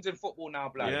positions in football now,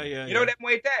 blood. Yeah, yeah, You know yeah. them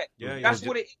way there. Yeah, yeah. That's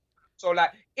what it is. So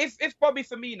like, if Bobby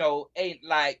Firmino ain't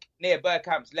like near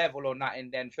Bergkamp's level or nothing,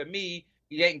 then for me,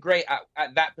 he ain't great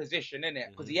at that position,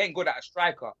 innit? Because he ain't good at a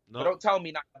striker. No. So don't tell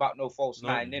me nothing about no false No.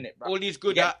 9, innit, bro? All he's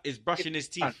good Yeah. at is brushing his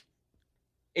teeth.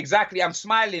 Exactly. I'm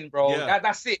smiling, bro. Yeah.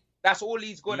 That's it. That's all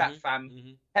he's good at, Mhm, fam.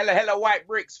 mhm, Hella white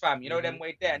bricks, fam. You know them Mhm,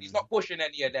 way there. And he's not pushing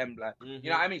any of them, blood. mhm, You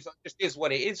know what I mean? So it just is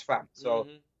what it is, fam. So,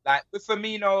 mhm, like, with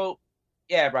Firmino,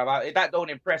 yeah, bruv, that don't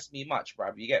impress me much,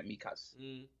 bruv. You get me, cuz?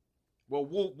 mhm. Well,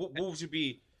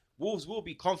 Wolves will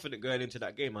be confident going into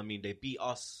that game. I mean, they beat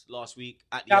us last week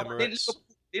at the Yeah, but Emirates.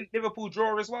 didn't Liverpool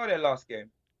draw as well their last game?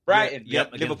 Brighton. Yep,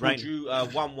 against Liverpool Brighton. drew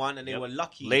 1-1, and they Yep. were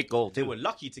lucky. Late goal, They too. were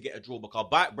lucky to get a draw because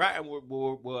Brighton were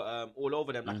all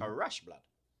over them like a rash, blood.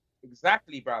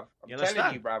 Exactly, bruv. I'm You telling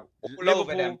understand? you, bruv. All Liverpool-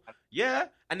 over them. Yeah,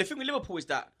 and the thing with Liverpool is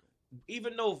that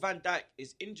even though Van Dijk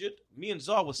is injured, me and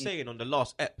Zar were saying on the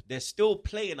last ep, they're still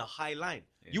playing a high line.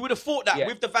 Yeah. You would have thought that Yeah.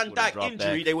 with the Van Would've Dijk dropped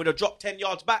injury, back. they would have dropped 10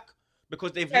 yards back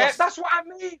because they've Yeah, lost. that's what I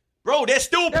mean. Bro, they're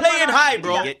still Them playing man are- high,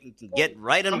 bro. Get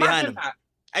right in behind Imagine him. that.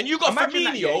 And you got Imagine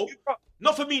that, yeah. Firmino, You got-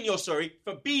 not Firmino, sorry,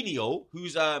 Fabinho,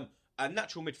 who's a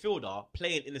natural midfielder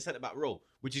playing in the centre back role,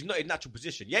 which is not his natural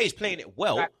position. Yeah, he's playing it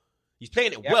well. Right. He's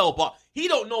playing it Yeah. well, but he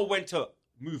don't know when to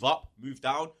move up, move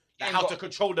down. Like how to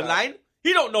control the line.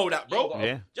 He don't know that, bro.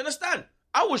 Yeah. Do you understand?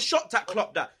 I was shocked at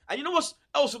Klopp that. And you know what's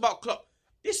else about Klopp?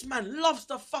 This man loves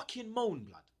the fucking moan,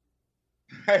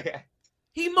 blood.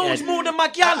 He moans more than my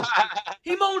gal.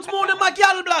 He moans more than my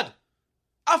gal, blood.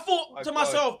 I thought to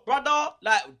myself, brother,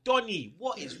 like, Donny,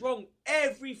 what is wrong?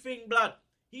 Everything, blood.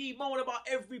 He moan about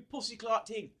every pussy clot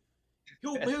thing.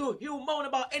 He'll moan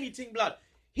about anything, blood.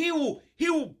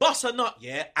 He'll bust a nut,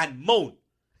 yeah, and moan.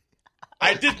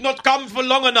 I did not come for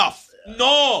long enough.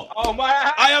 No. Oh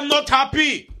my! I am not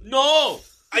happy. No.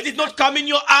 I did not come in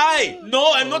your eye.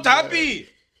 No, I'm not happy.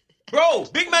 Bro,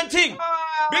 big man ting.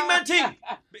 Big man ting.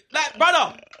 Like,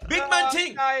 brother, big man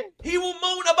ting. He will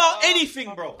moan about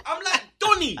anything, bro. I'm like,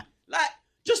 Donny, like,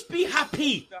 just be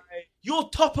happy. You're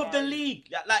top of the league.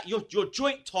 Like you're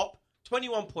joint top,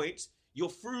 21 points. You're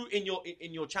through in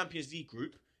your Champions League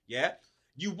group, yeah?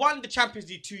 You won the Champions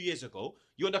League 2 years ago.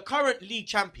 You're the current league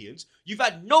champions. You've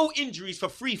had no injuries for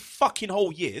 3 fucking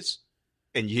whole years.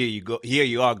 And here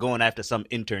you are going after some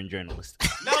intern journalist.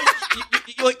 Now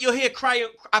you're here crying.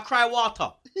 I cry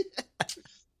water.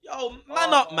 Yo,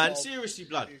 man up, man. Seriously,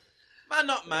 blood. Man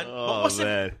up, man. Oh,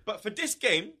 man. But for this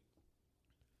game,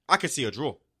 I can see a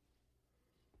draw.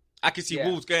 I can see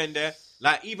Wolves going there.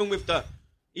 Like even with the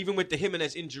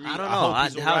Jimenez injury, I don't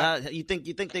know. how you think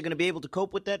they're going to be able to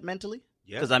cope with that mentally?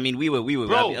 Yeah. Because I mean, we were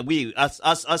us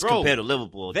compared to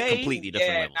Liverpool, completely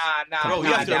different levels. Bro,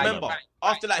 you have to remember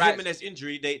after that Jimenez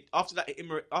injury, after that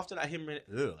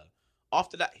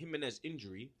Jimenez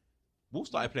injury, Wolves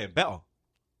started playing better.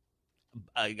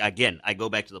 Again, I go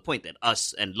back to the point that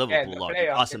us and Liverpool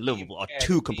are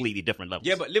two completely different levels.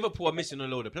 Yeah, but Liverpool are missing a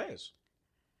load of players.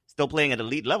 Still playing at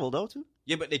elite level though, too.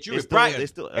 Yeah, but they drew with Brighton.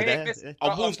 That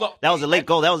was a late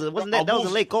goal. That was a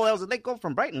late goal. That was a late goal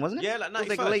from Brighton, wasn't it? Yeah, like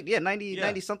 90.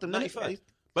 90 something minutes.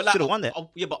 But like, should have won that.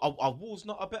 But are Wolves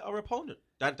not a better opponent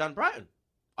than Brighton?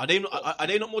 Are they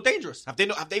not more dangerous? Have they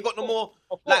got no more?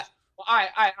 Like,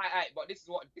 but this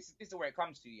is where it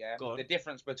comes to, yeah. The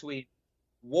difference between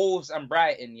Wolves and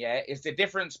Brighton, yeah, is the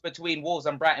difference between Wolves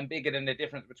and Brighton bigger than the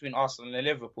difference between Arsenal and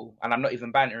Liverpool, and I'm not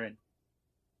even bantering.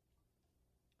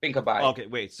 Think about it. Okay,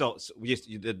 wait. So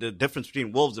the difference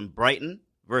between Wolves and Brighton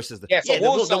versus the is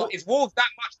Wolves that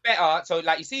much better? So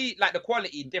like you see, like the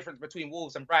quality difference between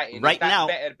Wolves and Brighton. Right now,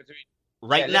 the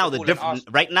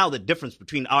difference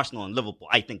between Arsenal and Liverpool,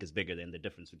 I think, is bigger than the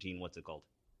difference between what's it called?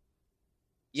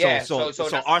 Yeah. So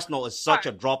Arsenal is such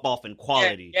a drop off in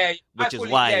quality, which is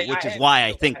why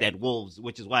I think that Wolves,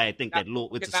 it's a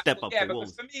step up for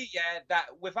Wolves. For me, that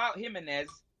without Jimenez,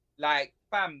 like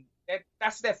fam.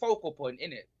 That's their focal point,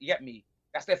 innit? You get me?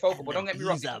 That's their focal point. Don't get me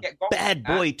wrong. He's a bad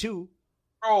boy too,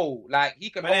 bro. Like he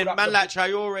can. Man like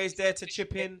Traore is there to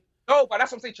chip in. No, but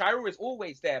that's what I'm saying. Traore is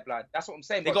always there, blood. That's what I'm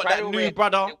saying. They got that new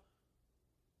brother.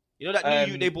 You know that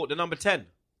new they bought, the number 10,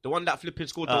 the one that flipping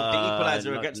scored the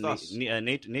equalizer against us.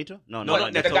 Neto? No,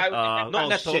 not Neto. Not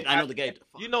Neto. Shit, I know the guy.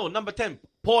 You know, number 10.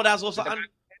 Podence or something.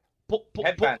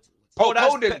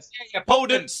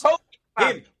 Podence.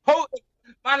 Him.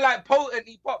 Man, like Potent,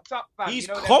 he popped up, fam. He's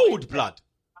cold blood.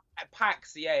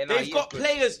 Packs, yeah. They've got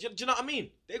players. Do you know what I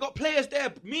mean? They got players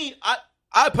there. Me, I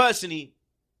personally,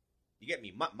 you get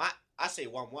me. I say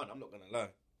 1-1. I'm not gonna lie.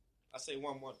 I say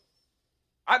 1-1.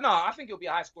 I think it'll be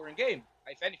a high scoring game.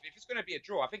 If anything, if it's gonna be a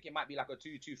draw, I think it might be like a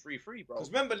 2-2, 3-3, bro.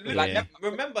 Because remember,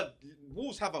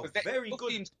 Wolves have a very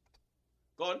good. Teams,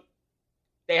 go on.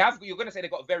 They have. You're gonna say they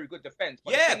got a very good defense.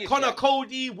 But Connor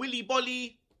Cody, Willy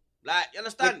Bolly. Like, you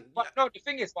understand? But no, the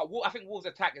thing is, I think Wolves'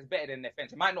 attack is better than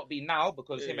defense. It might not be now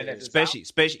because Jimenez is especially.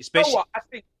 You know what? I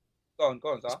think. Go on,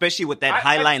 Zah. Especially with that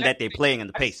high line that they're playing in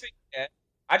the pace.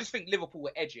 I just think Liverpool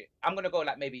will edge it. I'm gonna go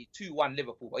like maybe 2-1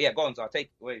 Liverpool. But yeah, go on, Zah. Take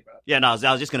it away, bro. Yeah, no, I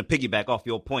was just gonna piggyback off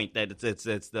your point that it's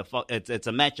a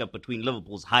matchup between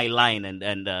Liverpool's high line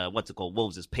and what's it called,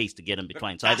 Wolves' pace to get in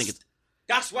between. So I think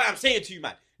that's why I'm saying to you,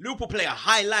 man. Liverpool play a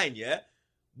high line, yeah.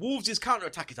 Wolves' counter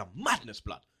attack is a madness,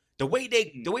 blood. The way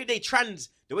they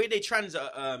transition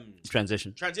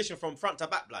from front to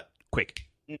back, blood. Quick,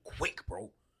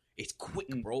 bro. It's quick,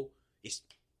 bro.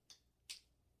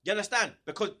 You understand?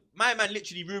 Because my man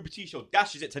literally Rui Patricio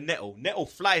dashes it to Neto. Neto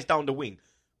flies down the wing,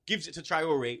 gives it to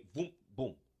Traore. Boom,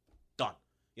 boom, done.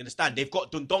 You understand? They've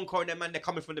got Dundonka and them man. They're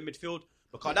coming from the midfield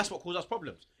because that's what caused us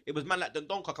problems. It was man like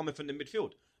Dundonka coming from the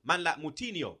midfield, man like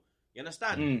Moutinho. You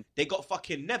understand? They got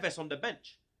fucking Neves on the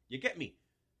bench. You get me?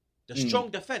 The strong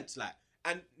defense, like,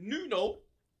 and Nuno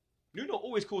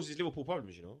always causes Liverpool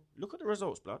problems. You know, look at the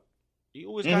results, blood. He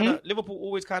always Liverpool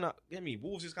always kind of get me.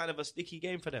 Wolves is kind of a sticky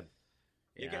game for them.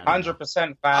 100%,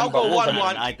 fam. I'll go 1-1.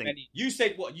 I think you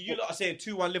said what you lot are saying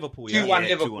 2-1 Liverpool. 2-1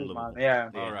 Liverpool, man. Yeah.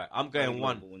 All right, I'm going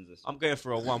 1. I'm going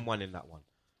for a 1-1 in that one.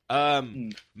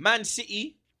 Man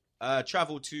City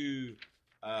travel to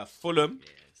Fulham,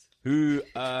 who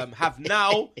have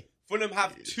now. Fulham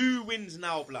have 2 wins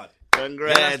now, blood.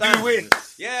 Congrats. 2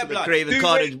 wins. Yeah, To the blood. Craven 2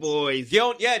 Cottage wins. boys. The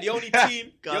only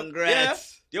team.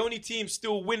 Congrats. The only team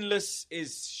still winless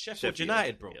is Sheffield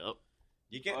United, bro. Yep.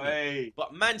 You get me? Hey.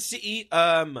 But Man City,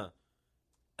 a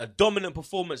dominant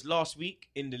performance last week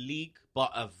in the league,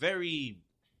 but a very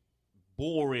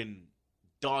boring,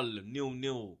 dull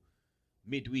 0-0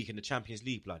 midweek in the Champions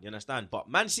League, blood. You understand? But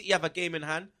Man City have a game in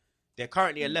hand. They're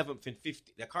currently 11th in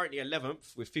 50. They're currently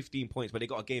 11th with 15 points, but they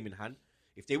got a game in hand.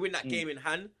 If they win that game in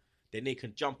hand, then they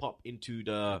can jump up into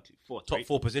the top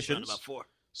 4 positions. About 4.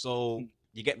 So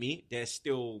you get me? They're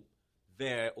still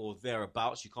there or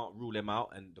thereabouts. You can't rule them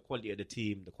out. And the quality of the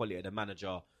team, the quality of the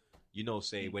manager,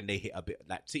 say when they hit a bit,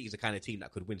 like City's the kind of team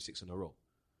that could win 6 in a row.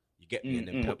 You get me? And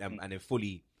then put them and then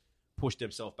fully push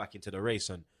themselves back into the race.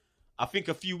 And I think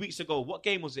a few weeks ago, what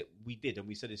game was it we did? And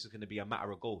we said this is going to be a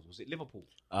matter of goals. Was it Liverpool?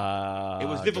 It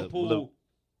was Liverpool.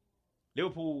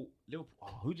 Liverpool.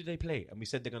 Oh, who did they play? And we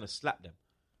said they're going to slap them.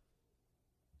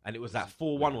 And it was like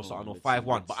 4-1 or something, or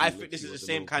 5-1. But I think this is the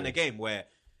same kind of game where,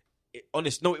 it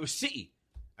was City.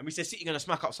 And we said City going to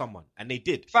smack up someone. And they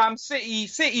did. Fam, City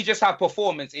just have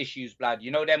performance issues, blood.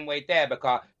 You know them way there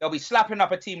because they'll be slapping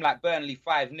up a team like Burnley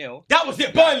 5-0. That was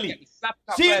it, Burnley.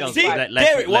 See,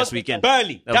 there it was. Last weekend.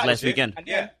 Burnley. That was last weekend.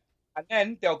 And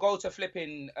then they'll go to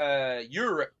flipping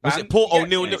Europe. Was fam. it Porto? Yeah,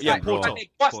 0-0? Yeah, Porto.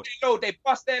 And they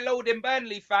bust their load in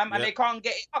Burnley, fam, and they can't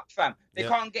get it up, fam. They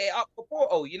can't get it up for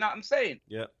Porto. You know what I'm saying?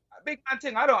 Yeah. Big man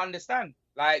thing, I don't understand.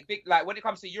 Like when it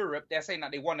comes to Europe, they're saying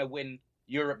that they want to win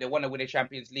Europe, they want to win the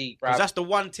Champions League, bro. Because that's the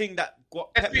one thing that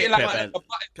got Pep. They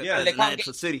can't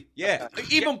get City. Yeah,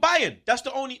 even Bayern. That's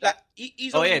the only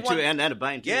he's only one. True, and the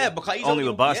Bayern. Too. Yeah, because he's only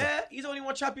with Barca. Yeah, he's only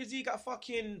won Champions League at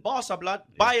fucking Barca, blood.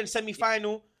 Bayern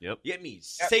semi-final. Yep. You get me?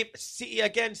 Same City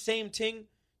again, same thing.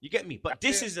 You get me? But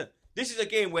this is a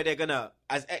game where they're gonna,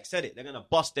 as X said it, they're gonna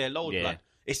bust their load, blood.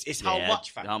 It's how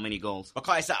much, fam. How many goals?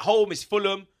 Because it's at home. It's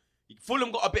Fulham.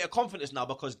 Fulham got a bit of confidence now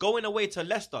because going away to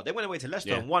Leicester, they went away to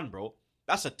Leicester and won, bro.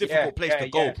 That's a difficult place to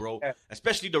go, bro. Yeah.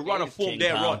 Especially the run of form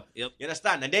they're on. Yep. You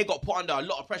understand? And they got put under a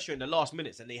lot of pressure in the last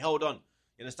minutes and they held on.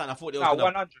 You understand? I thought they was gonna,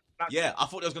 100. Yeah, I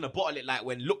thought they was going to bottle it like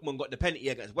when Lookman got the penalty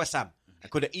against West Ham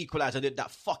and could have equalised and did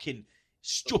that fucking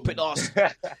stupid ass.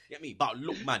 Get me? But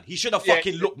look, man. He should have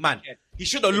fucking looked, man. He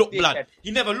should have looked, blood.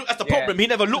 He never looked. That's the problem. He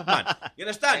never looked, man. You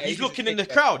understand? He's looking in the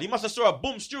crowd. He must have saw a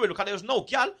boom steward because there was no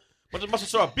gal. But must have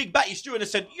saw a big batty steward and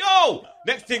said, yo,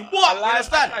 next thing, what? You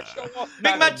understand?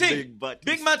 Big man thing.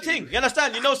 Big man thing. You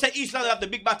understand? You know, say East London have the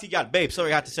big batty gal. Babe,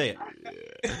 sorry I had to say it.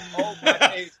 Oh, my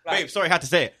days, babe, sorry I had to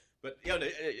say it. But,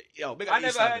 yo, big up I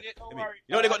never heard it. Don't worry.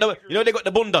 You know they got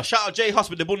the bunda. Shout out J Hus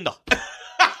with the bunda.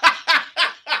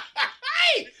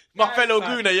 My fellow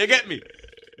gooner, you get me?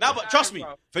 Now, but trust me,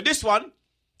 for this one,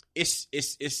 it's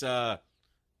yeah,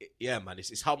 man,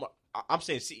 it's how much. I'm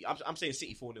saying City. I'm saying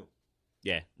City 4-0.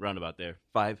 Yeah, roundabout there.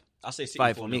 5. I'll say City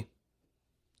 5 4-0. for me.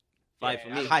 5 for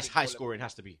me. High scoring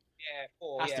has to be. Yeah,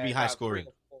 4. Has to be high scoring.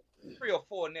 3 or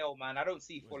 4-0, man. I don't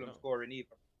see Fulham scoring either.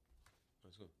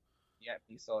 Yeah,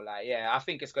 so I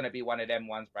think it's gonna be one of them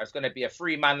ones, bro. It's gonna be a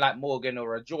 3-man like Morgan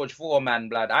or a George 4-man,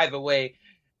 blood. Either way,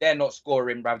 they're not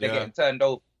scoring, bro. They're getting turned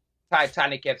over.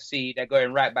 Titanic FC, they're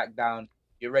going right back down.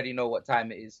 You already know what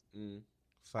time it is.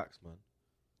 Facts, man.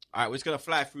 All right, we're just gonna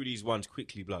fly through these ones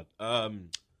quickly, blood.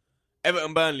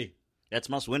 Everton Burnley. That's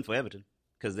must win for Everton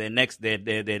because their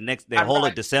whole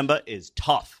of December is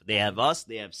tough. They have us,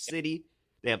 they have City,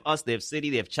 they have us, they have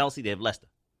City, they have Chelsea, they have Leicester.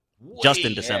 Just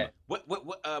in December. What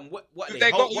are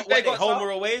they home or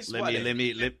away?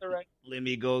 Let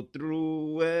me go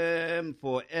through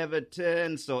for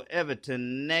Everton. So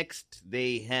Everton next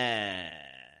they have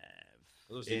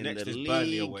in next the is league.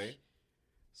 Burnley away.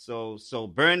 So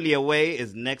Burnley away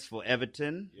is next for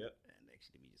Everton. Yep. And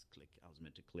actually, let me just click. I was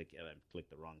meant to click. I clicked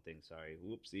the wrong thing. Sorry.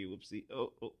 Whoopsie.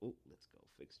 Oh. Let's go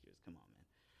fixtures. Come on, man.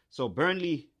 So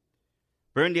Burnley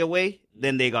away.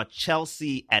 Then they got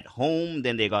Chelsea at home.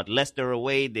 Then they got Leicester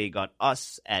away. They got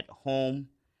us at home.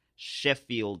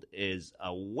 Sheffield is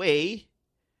away.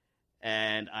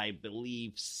 And I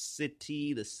believe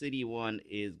the City one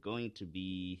is going to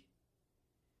be...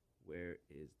 Where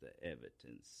is the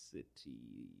Everton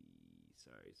City?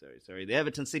 Sorry. The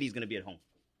Everton City is going to be at home.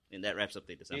 And that wraps up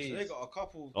their December. So they got a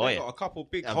couple. Got a couple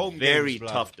big home very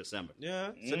games. Tough December.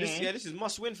 Yeah. So this is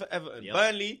must win for Everton. Yep.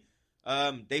 Burnley,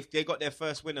 they got their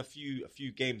first win a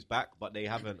few games back, but they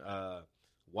haven't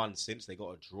won since. They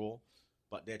got a draw,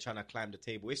 but they're trying to climb the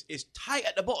table. It's tight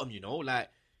at the bottom, you know. Like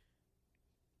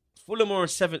Fulham are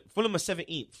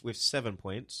 17th with 7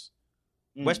 points.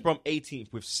 West Brom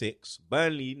 18th with 6,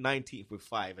 Burnley 19th with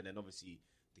 5, and then obviously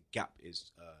the gap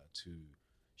is to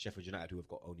Sheffield United, who have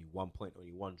got only 1 point,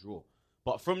 only 1 draw.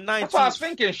 But from 19th, That's what I was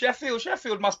thinking.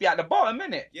 Sheffield must be at the bottom,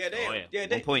 innit? yeah, Oh, yeah. 1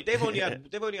 they've point.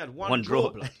 only had one One draw.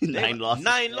 blood. 9 losses.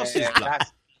 9 losses, Yeah, blood.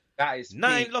 that is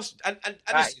 9 peak. losses, and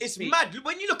That it's is peak. mad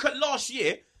when you look at last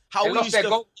year how They we lost used their to.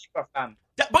 goalkeeper, fam.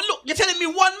 But look, you're telling me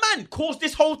one man caused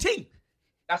this whole thing.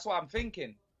 That's what I'm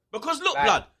thinking. Because look, Like-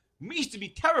 blood, we used to be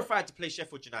terrified to play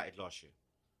Sheffield United last year.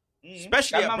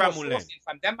 Especially That at man was Bramall Lane. forcing,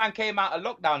 fam. That man came out of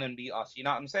lockdown and beat us. You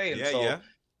know what I'm saying? Yeah, so yeah.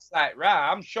 It's like,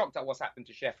 right, I'm shocked at what's happened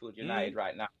to Sheffield United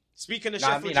right now. Speaking of Know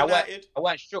what I Sheffield mean? United, I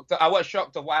wasn't shocked. I wasn't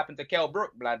shocked at what happened to Kell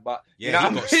Brook, blood. But yeah, you know he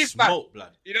what got I mean, fam? smoked,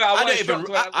 blood. You know, I wasn't don't even, shocked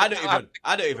when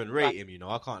I don't even rate him. You know,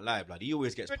 I can't lie, blood. He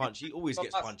always gets punched. He always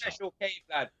gets But punched. Out. Special case,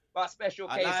 blood. But special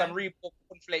I case, lie. some Reebok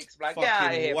cornflakes, blood. Get out of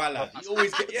Fucking here. walla. blood. He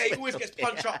always gets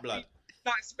punched up, blood.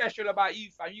 Nothing special about you,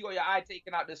 fam. You got your eye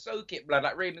taken out the socket, blood,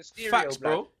 like Rey Mysterio, Facts, blood.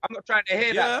 bro. I'm not trying to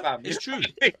hear Yeah, that, fam. it's You know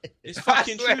true. what I mean? It's I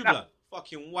fucking swear true, now. blood.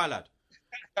 Fucking wallad.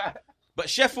 But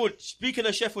Sheffield, speaking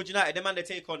of Sheffield United, the man they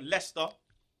take on Leicester.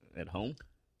 At home.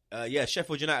 Yeah,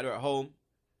 Sheffield United are at home.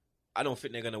 I don't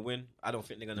think they're going to win. I don't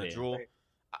think they're going to Yeah. draw.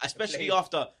 Especially Play.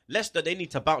 after Leicester, they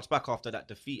need to bounce back after that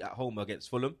defeat at home against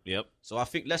Fulham. Yep. So I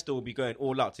think Leicester will be going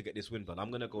all out to get this win done. I'm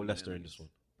going to go Leicester in this one.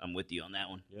 I'm with you on that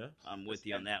one. Yeah? I'm with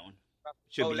you on that one.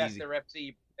 Should Oh, be easy. Leicester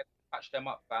FC, patch them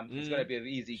up, fam. It's going to be an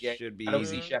easy game. Should be I don't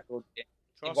easy. see Sheffield. They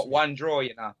Trust got me. one draw,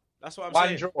 you know. That's what I'm One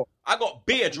saying. draw. I got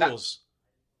beer draws.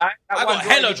 That I one got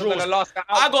draw hella ain't even gonna draws. last that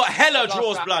I out. got hella Last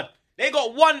draws, that- blood. They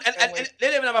got one, and Don't wait. they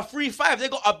don't even have a 3-5. They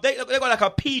got like a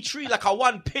P3, like a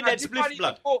one pinhead You split, can't even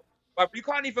blood. call- But you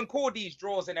can't even call these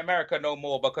draws in America no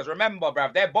more because remember,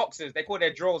 bruv, they're boxers. They call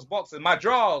their draws boxers. My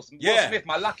draws, Will Yeah. Smith,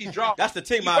 my lucky draw. That's the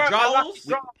thing, You my burnt lucky draws.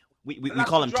 draw. We Lucky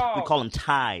call them draw.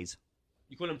 ties.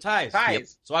 You call them ties? Ties. Yep.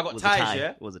 So I It got was a ties, tie. yeah?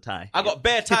 It was a tie. I got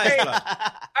bare ties, Hey. blood.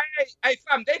 Hey,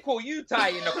 fam, they call you Ty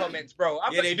in the comments, bro.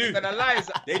 I'm Yeah, not they even do. gonna lie.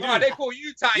 They Bro, do. They call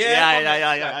you Ty. Yeah, in the yeah, comments,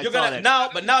 yeah. blood. You're saw gonna that. now,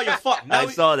 but now you're fucked. Now I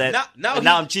saw that. Now, and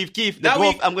now I'm Chief Keef. The now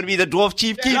dwarf. he- I'm going to be the dwarf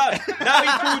Chief Keef. blood, now he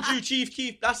called you Chief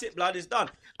Keef. That's it, blood. It's done.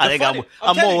 I The think funny-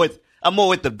 I'm telling more you,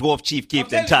 with the dwarf Chief Keef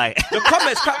than Ty. The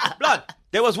comments, blood.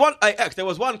 There was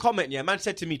one comment. Yeah, man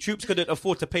said to me, Troops couldn't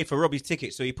afford to pay for Robbie's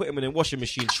ticket, so he put him in a washing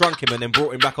machine, shrunk him, and then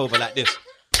brought him back over like this.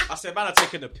 I said, man, I'm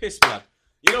taking the piss, blood.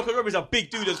 You know, because Robbie's a big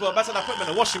dude as well. Man said I put him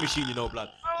in a washing machine, you know, blood.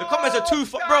 The comments are too,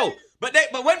 bro. But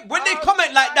when they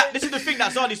comment like that, this is the thing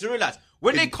that Zahn needs to realize.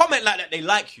 When they comment like that, they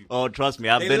like you. Oh, trust me,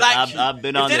 I've They been like you. I've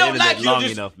been If on they the don't internet like you, long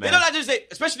just- enough, They man. don't like to say,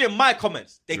 especially in my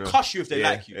comments, they cuss you if they Yeah,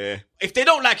 like you. yeah. If they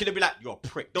don't like you, they'll be like, you're a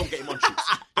prick. Don't get him on Troops.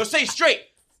 They'll say straight.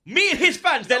 Me and his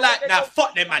fans, they're like, nah,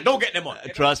 fuck them, man. Don't get them on. They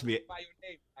don't Trust call me. you by your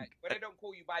name. Like, when they don't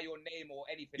call you by your name or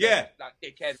anything, Yeah. like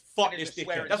dickhead. Fuck they this just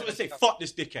swear dickhead. into That's what they say. themselves. Fuck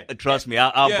this dickhead. Trust me,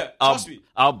 Trust me.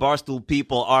 our Barstool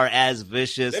people are as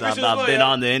vicious. They're I've vicious as well, been yeah.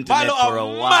 on the My internet lot for a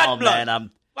are while, mad blood.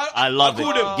 man. I love I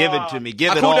called it. them- Give it to me.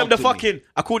 Give I it call all them the to fucking. me.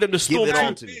 I call them the Give it all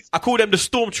stormtroopers. to me. I call them the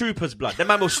stormtroopers, blood. Them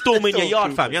man will storm in your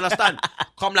yard, fam. You understand?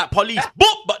 Come like police,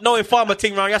 boop, but no informer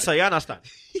thing round yassa. You understand?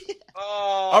 Oh,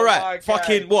 All my right, God.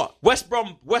 fucking what? West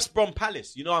Brom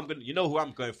Palace. You know I'm gonna. You know who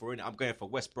I'm going for, innit? I'm going for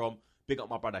West Brom. Big up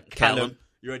my brother Callum. Callum.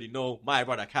 You already know my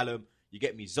brother Callum. You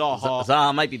get me, Zaha.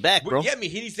 Zaha might be back, bro. You get me?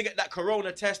 He needs to get that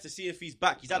corona test to see if he's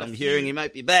back. He's had a I'm few. hearing he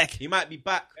might be back. He might be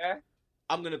back. Yeah?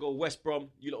 I'm gonna go West Brom.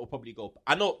 You lot will probably go.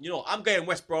 I know. You know. I'm going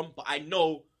West Brom, but I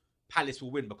know Palace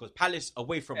will win because Palace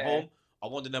away from Yeah. home are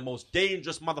one of the most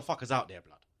dangerous motherfuckers out there,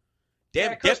 blood. Yeah,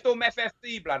 Them, Crystal Meth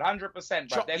FC, blood, 100%,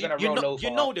 Tro- blood. They're you- gonna you roll know- over.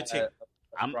 you know the thing.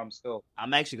 From still.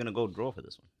 I'm actually gonna go draw for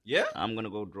this one. yeah. I'm gonna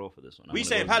go draw for this one. We I'm gonna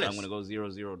saying go, Palace? I'm gonna go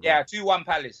 0-0 draw. Yeah, 2-1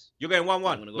 Palace. You're going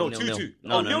 1-1. I'm gonna No, go 2-2. 0-0.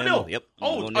 Oh, No, 0-0. Yep.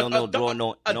 Oh, 0-0 draw.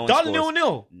 No a one dull scores.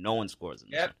 0-0. No one scores in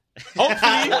this Yep. one.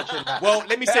 Hopefully, well,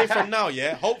 let me say from now,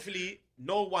 yeah. Hopefully,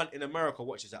 no one in America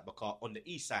watches that because on the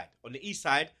east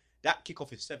side, that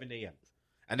kickoff is 7 a.m.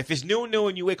 And if it's 0-0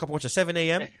 and you wake up and watch at 7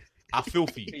 a.m., I feel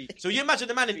for you. So you imagine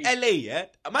the man in LA, yeah.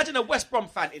 Imagine a West Brom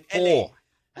fan in LA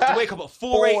has to wake up at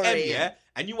 4 a.m. yeah,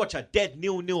 and you watch a dead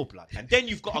 0-0 blood, and then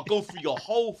you've got to go through your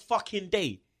whole fucking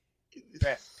day.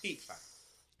 Peak, fam.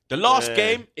 The last Yeah.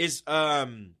 game is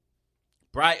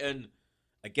Brighton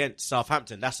against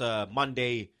Southampton. That's a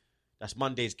Monday. That's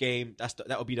Monday's game.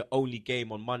 That'll be the only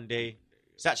game on Monday.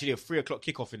 It's actually a 3:00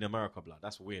 kickoff in America, blood.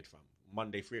 That's weird, fam.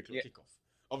 Monday 3:00 Yeah. kickoff.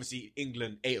 Obviously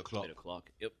England 8:00. 8 o'clock.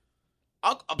 Yep.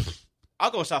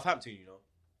 I'll go Southampton. You know,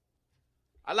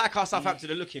 I like how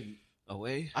Southampton are looking.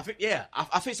 Away. I think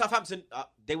I think Southampton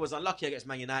they was unlucky against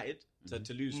Man United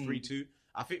to lose 3-2.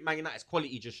 I think Man United's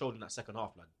quality just showed in that second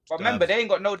half, blood. But remember, they ain't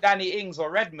got no Danny Ings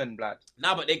or Redmond, blood.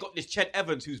 But they got this Ched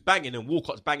Evans who's banging and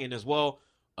Walcott's banging as well.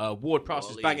 Ward Prowse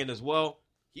is Wally. banging as well.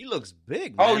 He looks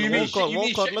big, Oh, man. you mean Walcott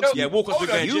Shay- looks no, Yeah, Walker's hold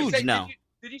been on, going huge did you- now.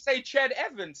 Did you say Ched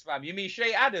Evans, fam? You mean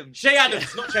Shay Adams? Shay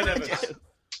Adams, not Ched Evans.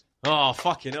 Oh,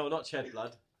 fucking hell, not Ched,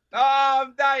 blood. Oh,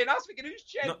 I'm dying. I was thinking, who's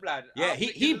Ched, No, blood? I Yeah, was he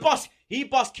thinking,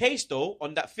 bust Case though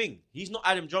on that thing. He's not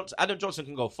Adam Johnson. Adam Johnson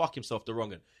can go fuck himself the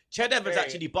wrong end. Ched Evans Yeah,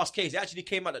 actually bust Case. It actually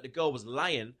came out that the girl was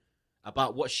lying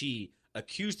about what she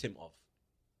accused him of.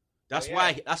 That's Oh, yeah.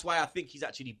 why. That's why I think he's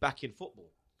actually back in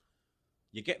football.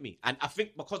 You get me? And I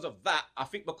think because of that, I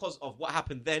think because of what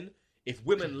happened then, if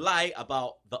women lie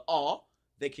about the R,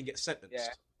 they can get sentenced. Yeah.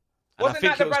 And Wasn't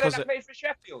that the brother that of played for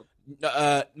Sheffield?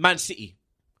 Man City.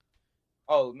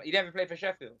 Oh, he never played for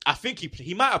Sheffield. I think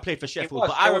he might have played for Sheffield, It was.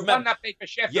 but I There was remember one that played for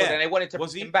Sheffield, Yeah. and they wanted to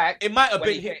Was bring he? him back. It might have when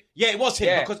been he him. hit- Yeah, it was him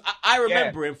Yeah. because I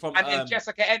remember him from. And then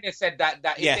Jessica Ennis said that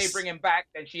if Yes. they bring him back,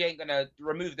 then she ain't gonna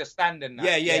remove the stand and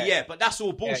that. Yeah. But that's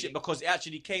all bullshit Yeah. because it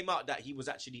actually came out that he was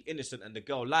actually innocent and the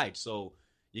girl lied. So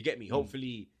you get me.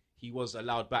 Hopefully he was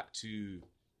allowed back to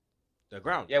the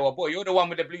ground. Yeah, well, boy, you're the one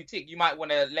with the blue tick. You might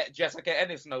want to let Jessica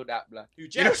Ennis know that, blood. Who,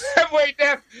 You know Jess? that way,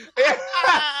 Def? You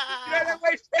know that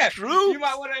way, Steph? True. You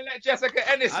might want to let Jessica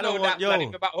Ennis I know don't that, want- blood, yo.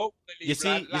 if about hopefully, You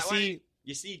see, blood.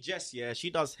 you see, Jess. Yeah, she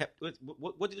does.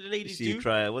 What did the ladies See, do?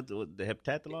 try what the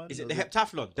heptathlon? Is it the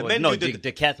heptathlon? The Or men no, do the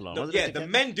decathlon. the, Wasn't yeah, it the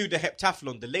men do the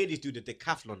heptathlon. The ladies do the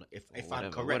decathlon. If I'm whatever,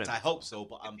 correct, whatever. I hope so.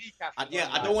 But I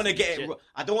Decathlon, don't want to like, get it. shit.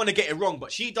 I don't want to get it wrong.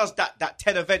 But she does that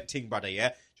 10 event thing, brother.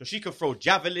 Yeah, so she can throw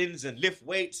javelins and lift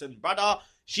weights, and brother,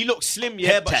 she looks slim,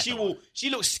 yeah, but Heptathlon. she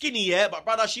looks skinny, yeah, but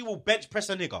brother, she will bench press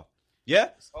a nigga, yeah.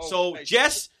 Oh, So mate.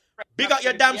 Jess, big up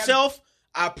your damn self.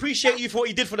 I appreciate you for what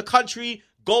you did for the country,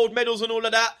 gold medals and all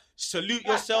of that. Salute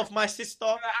yourself, my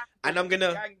sister. And I'm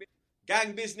gonna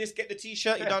gang business. Get the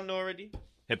t-shirt. You done already?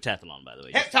 Heptathlon, by the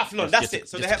way. Heptathlon. Just- That's just- it.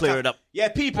 So just the clear heptathlon. it up. Yeah,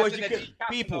 people, as That's you the can, decathlon.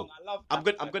 people. I love I'm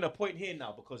that. gonna point here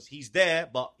now because he's there,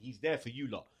 but he's there for you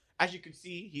lot. As you can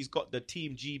see, he's got the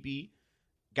Team GB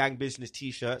gang business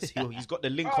t-shirts. He's got the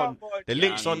link Oh, on boy. the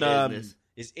links Gang on business.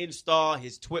 his Insta,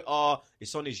 his Twitter.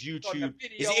 It's on his It's on the YouTube.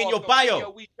 video Is it in of your the bio? video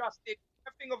we just did.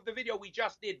 Everything of the video we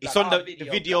just did. It's blood, on our the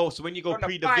video. blood. So when you go On the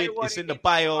pre the vid, bio, it's in the it's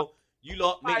bio. You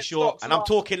lot make Five sure. stocks, And I'm last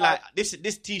talking five. like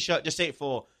this t-shirt just ain't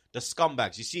for the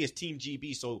scumbags. You see, it's Team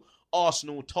GB. So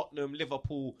Arsenal, Tottenham,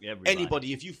 Liverpool, Everybody.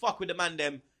 anybody. If you fuck with the man,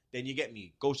 them, then you get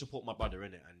me. Go support my brother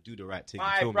in it and do the right thing. You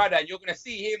My feel me? brother, you're gonna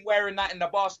see him wearing that in the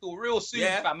bar stool real soon,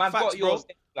 Yeah, fam. Man, facts, got yours,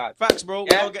 bro. blood. Facts, bro.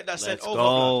 Yeah? We'll get that sent Let's over. blood.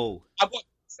 go. I've got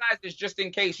sizes just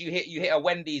in case you hit a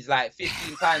Wendy's like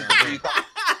 15 times. before you come.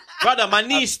 Brother, my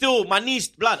knees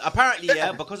blood. Apparently,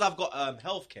 yeah, because I've got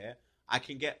healthcare, I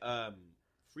can get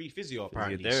free physio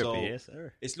apparently. Physiotherapy, So yes,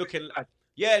 sir. it's looking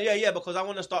yeah, because I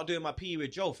want to start doing my PE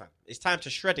with Joe, fam. It's time to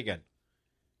shred again.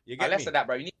 You get Less me? of that,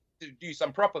 bro. You need to do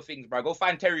some proper things, bro. Go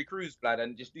find Terry Crews, blood,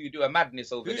 and just do a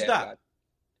madness over Who's there. that? Blood.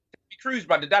 Terry Crews,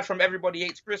 blood. The dad from Everybody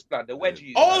Hates Chris, blood. The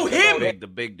wedgie. Oh, blood. him! The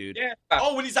big dude. Yeah. Fam.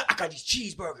 Oh, when he's like, I got these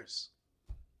cheeseburgers.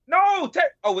 No,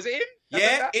 was it him?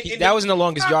 Yeah, That was in the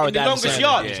longest yard. in the with Adam longest Sandler.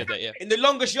 yard. He said that, yeah. In the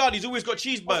longest yard, he's always got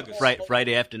cheeseburgers.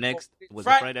 Friday after next. Was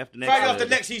Fri- it Friday after next? Friday or- after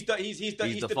next, he's the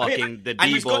the pimp. fucking the And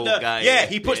he's got Debo the guy. yeah.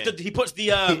 He puts Yeah. the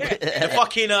the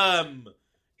fucking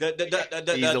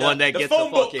the He's the one that gets the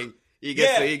phone book. fucking. He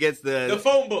Yeah. gets the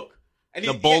phone book. And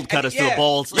the bolt cutters to the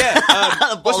balls. Yeah,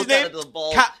 The what's bolt his name? cutter to the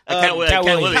balls. Cat, Cat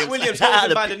Williams. Cat Williams holds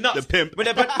him by the nuts. The pimp. When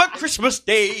but Christmas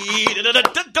Day.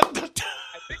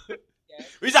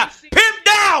 He's like, pimp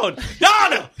down,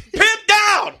 Donna, pimp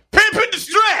down, pimp in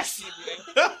distress.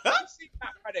 You've seen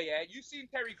that, brother, yeah? You've seen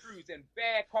Terry Crews in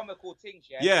bare comical things,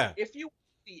 yeah? Yeah. If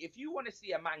you want to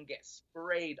see a man get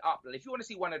sprayed up, if you want to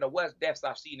see one of the worst deaths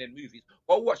I've seen in movies,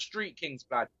 go watch Street Kings,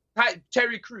 blood. Type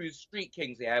Terry Crews, Street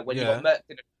Kings, yeah, when he got murked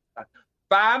in the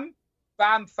bam.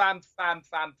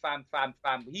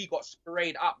 He got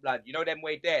sprayed up, blood. You know them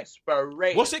way there,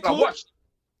 sprayed. What's it Blood, called? watch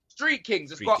Street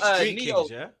Kings. It's got Street Neo.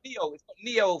 Kings, yeah? Neo. It's got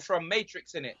Neo from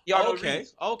Matrix in it. Keanu Okay,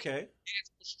 Reeves. okay.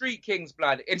 It's Street Kings,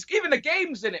 blood. It's even the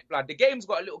game's in it, blood. The game's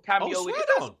got a little cameo. Oh, in swear it.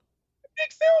 That's down. a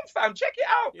big film, fam. Check it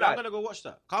out, Yeah, I'm blood. gonna go watch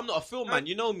that. 'Cause I'm not a film man,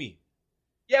 you know me.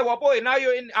 Yeah, well, boy, now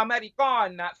you're in America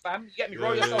and that, fam. You get me?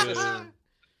 Roll yourself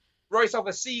Yeah.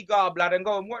 a cigar, blood, and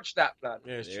go and watch that, blood.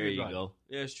 Yeah, it's There true, you blood. go.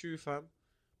 Yeah, it's true, fam.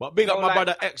 But big So, up my like-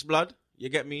 brother X Blood. You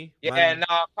get me? Yeah, Man.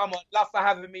 nah, come on. Love for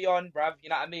having me on, bruv. You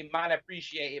know what I mean? Man,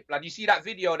 appreciate it, blood. You see that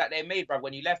video that they made, bruv,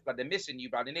 when you left, blood? They're missing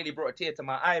you, blood. They nearly brought a tear to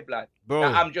my eye, blood. Bro.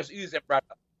 That I'm just oozing, bruv.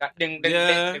 That ding, ding,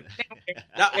 Yeah. ding, ding, ding.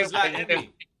 That was like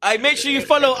heavy. Hey, make sure you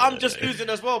follow I'm Just Oozing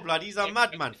as well, blood. He's a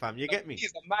madman, fam. You get me?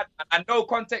 He's a madman. And no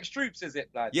context troops, is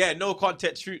it, blood? Yeah, no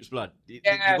context troops, blood.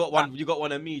 Yeah, you got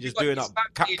one of me just got doing this up,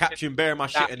 family capturing bear my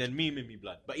shit that- and then memeing me,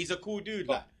 blood. But he's a cool dude,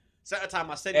 like. Certain time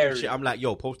I send him Very. shit, I'm like,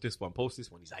 yo, post this one.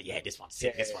 He's like, yeah, this one's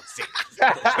sick, Yeah. this one's sick.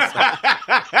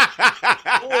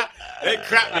 It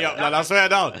cracked me up, blood. I swear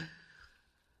down.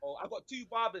 Oh, I got 2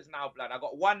 barbers now, blood. I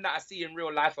got one that I see in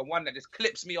real life and one that just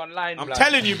clips me online. I'm blood.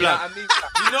 telling you, blood. know what I mean,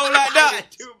 blood? You know, like that.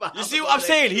 You see what I'm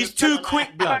saying? He's too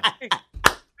quick, blood.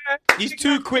 He's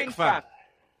too quick, fam.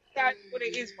 That's what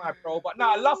it is, my bro. But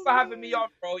nah, love for having me on,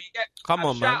 bro. You get Come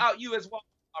on, shout man. out you as well,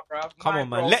 my bro. Come My on,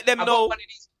 man. bro. Let them I got know. one of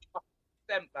these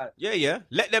blood. Yeah.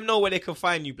 Let them know where they can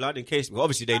find you, blood, in case. Well,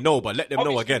 obviously, they know, but let them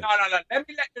know Obviously, again. No. Let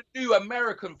me let the new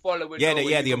American followers Yeah, know where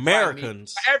yeah, you the can find me.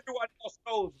 Americans. But everyone else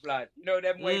knows, blood. You know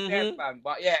them way there, Mhm. fam.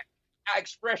 But yeah, at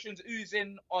Expressions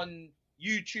Oozing on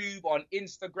YouTube, on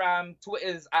Instagram,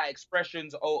 Twitter's at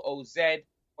Expressions OOZ.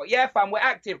 But yeah, fam, we're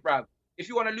active, bruv. If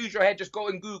you want to lose your head, just go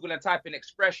in Google and type in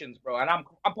Expressions, bro. And I'm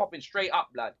popping straight up,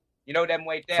 blood. You know them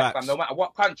way there, Facts. fam. No matter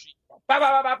what country. Ba, ba,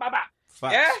 ba, ba, ba, ba.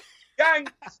 Facts. Yeah? Gang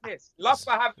business. Love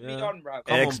for having me Yeah. on, bro.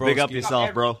 Come on, X, big up broski.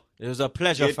 yourself, bro. It was a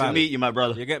pleasure, Good to fam. meet you, my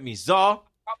brother. You get me? Czar,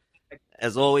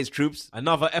 As always, troops,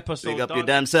 another episode big up done. your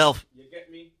damn self. You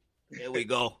get me? There we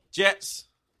go. Jets.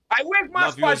 Hey, where's my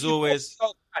Love you as spud, always.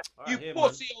 pussy, man? Alright, You here,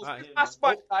 pussy, man. Alright, where's here, my man.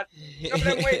 spud, man?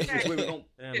 Remember them way there? Where we going?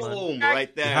 Yeah, It's man. Boom, gang right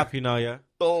You there. happy now, yeah?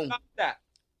 Boom. Love that.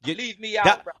 You- Leave me out,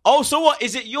 That, bro. oh, so what?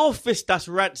 Is it your fist that's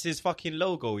Rance's fucking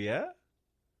logo, yeah?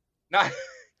 Nah,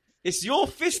 It's your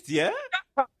fist, yeah?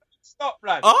 stop,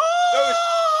 blood.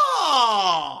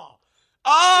 Oh!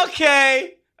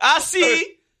 Okay. I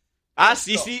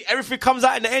see. See, everything comes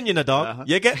out in the end, you know, dog. Uh-huh.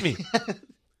 You get me?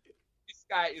 This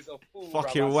guy is a fool,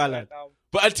 Fucking bro. I swear wallet. down.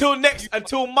 But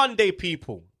until Monday,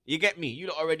 people, you get me? You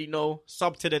already know.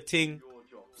 Sub to the thing.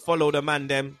 Follow the man,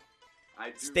 them.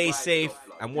 Stay safe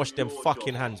and wash them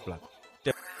fucking hands, blood.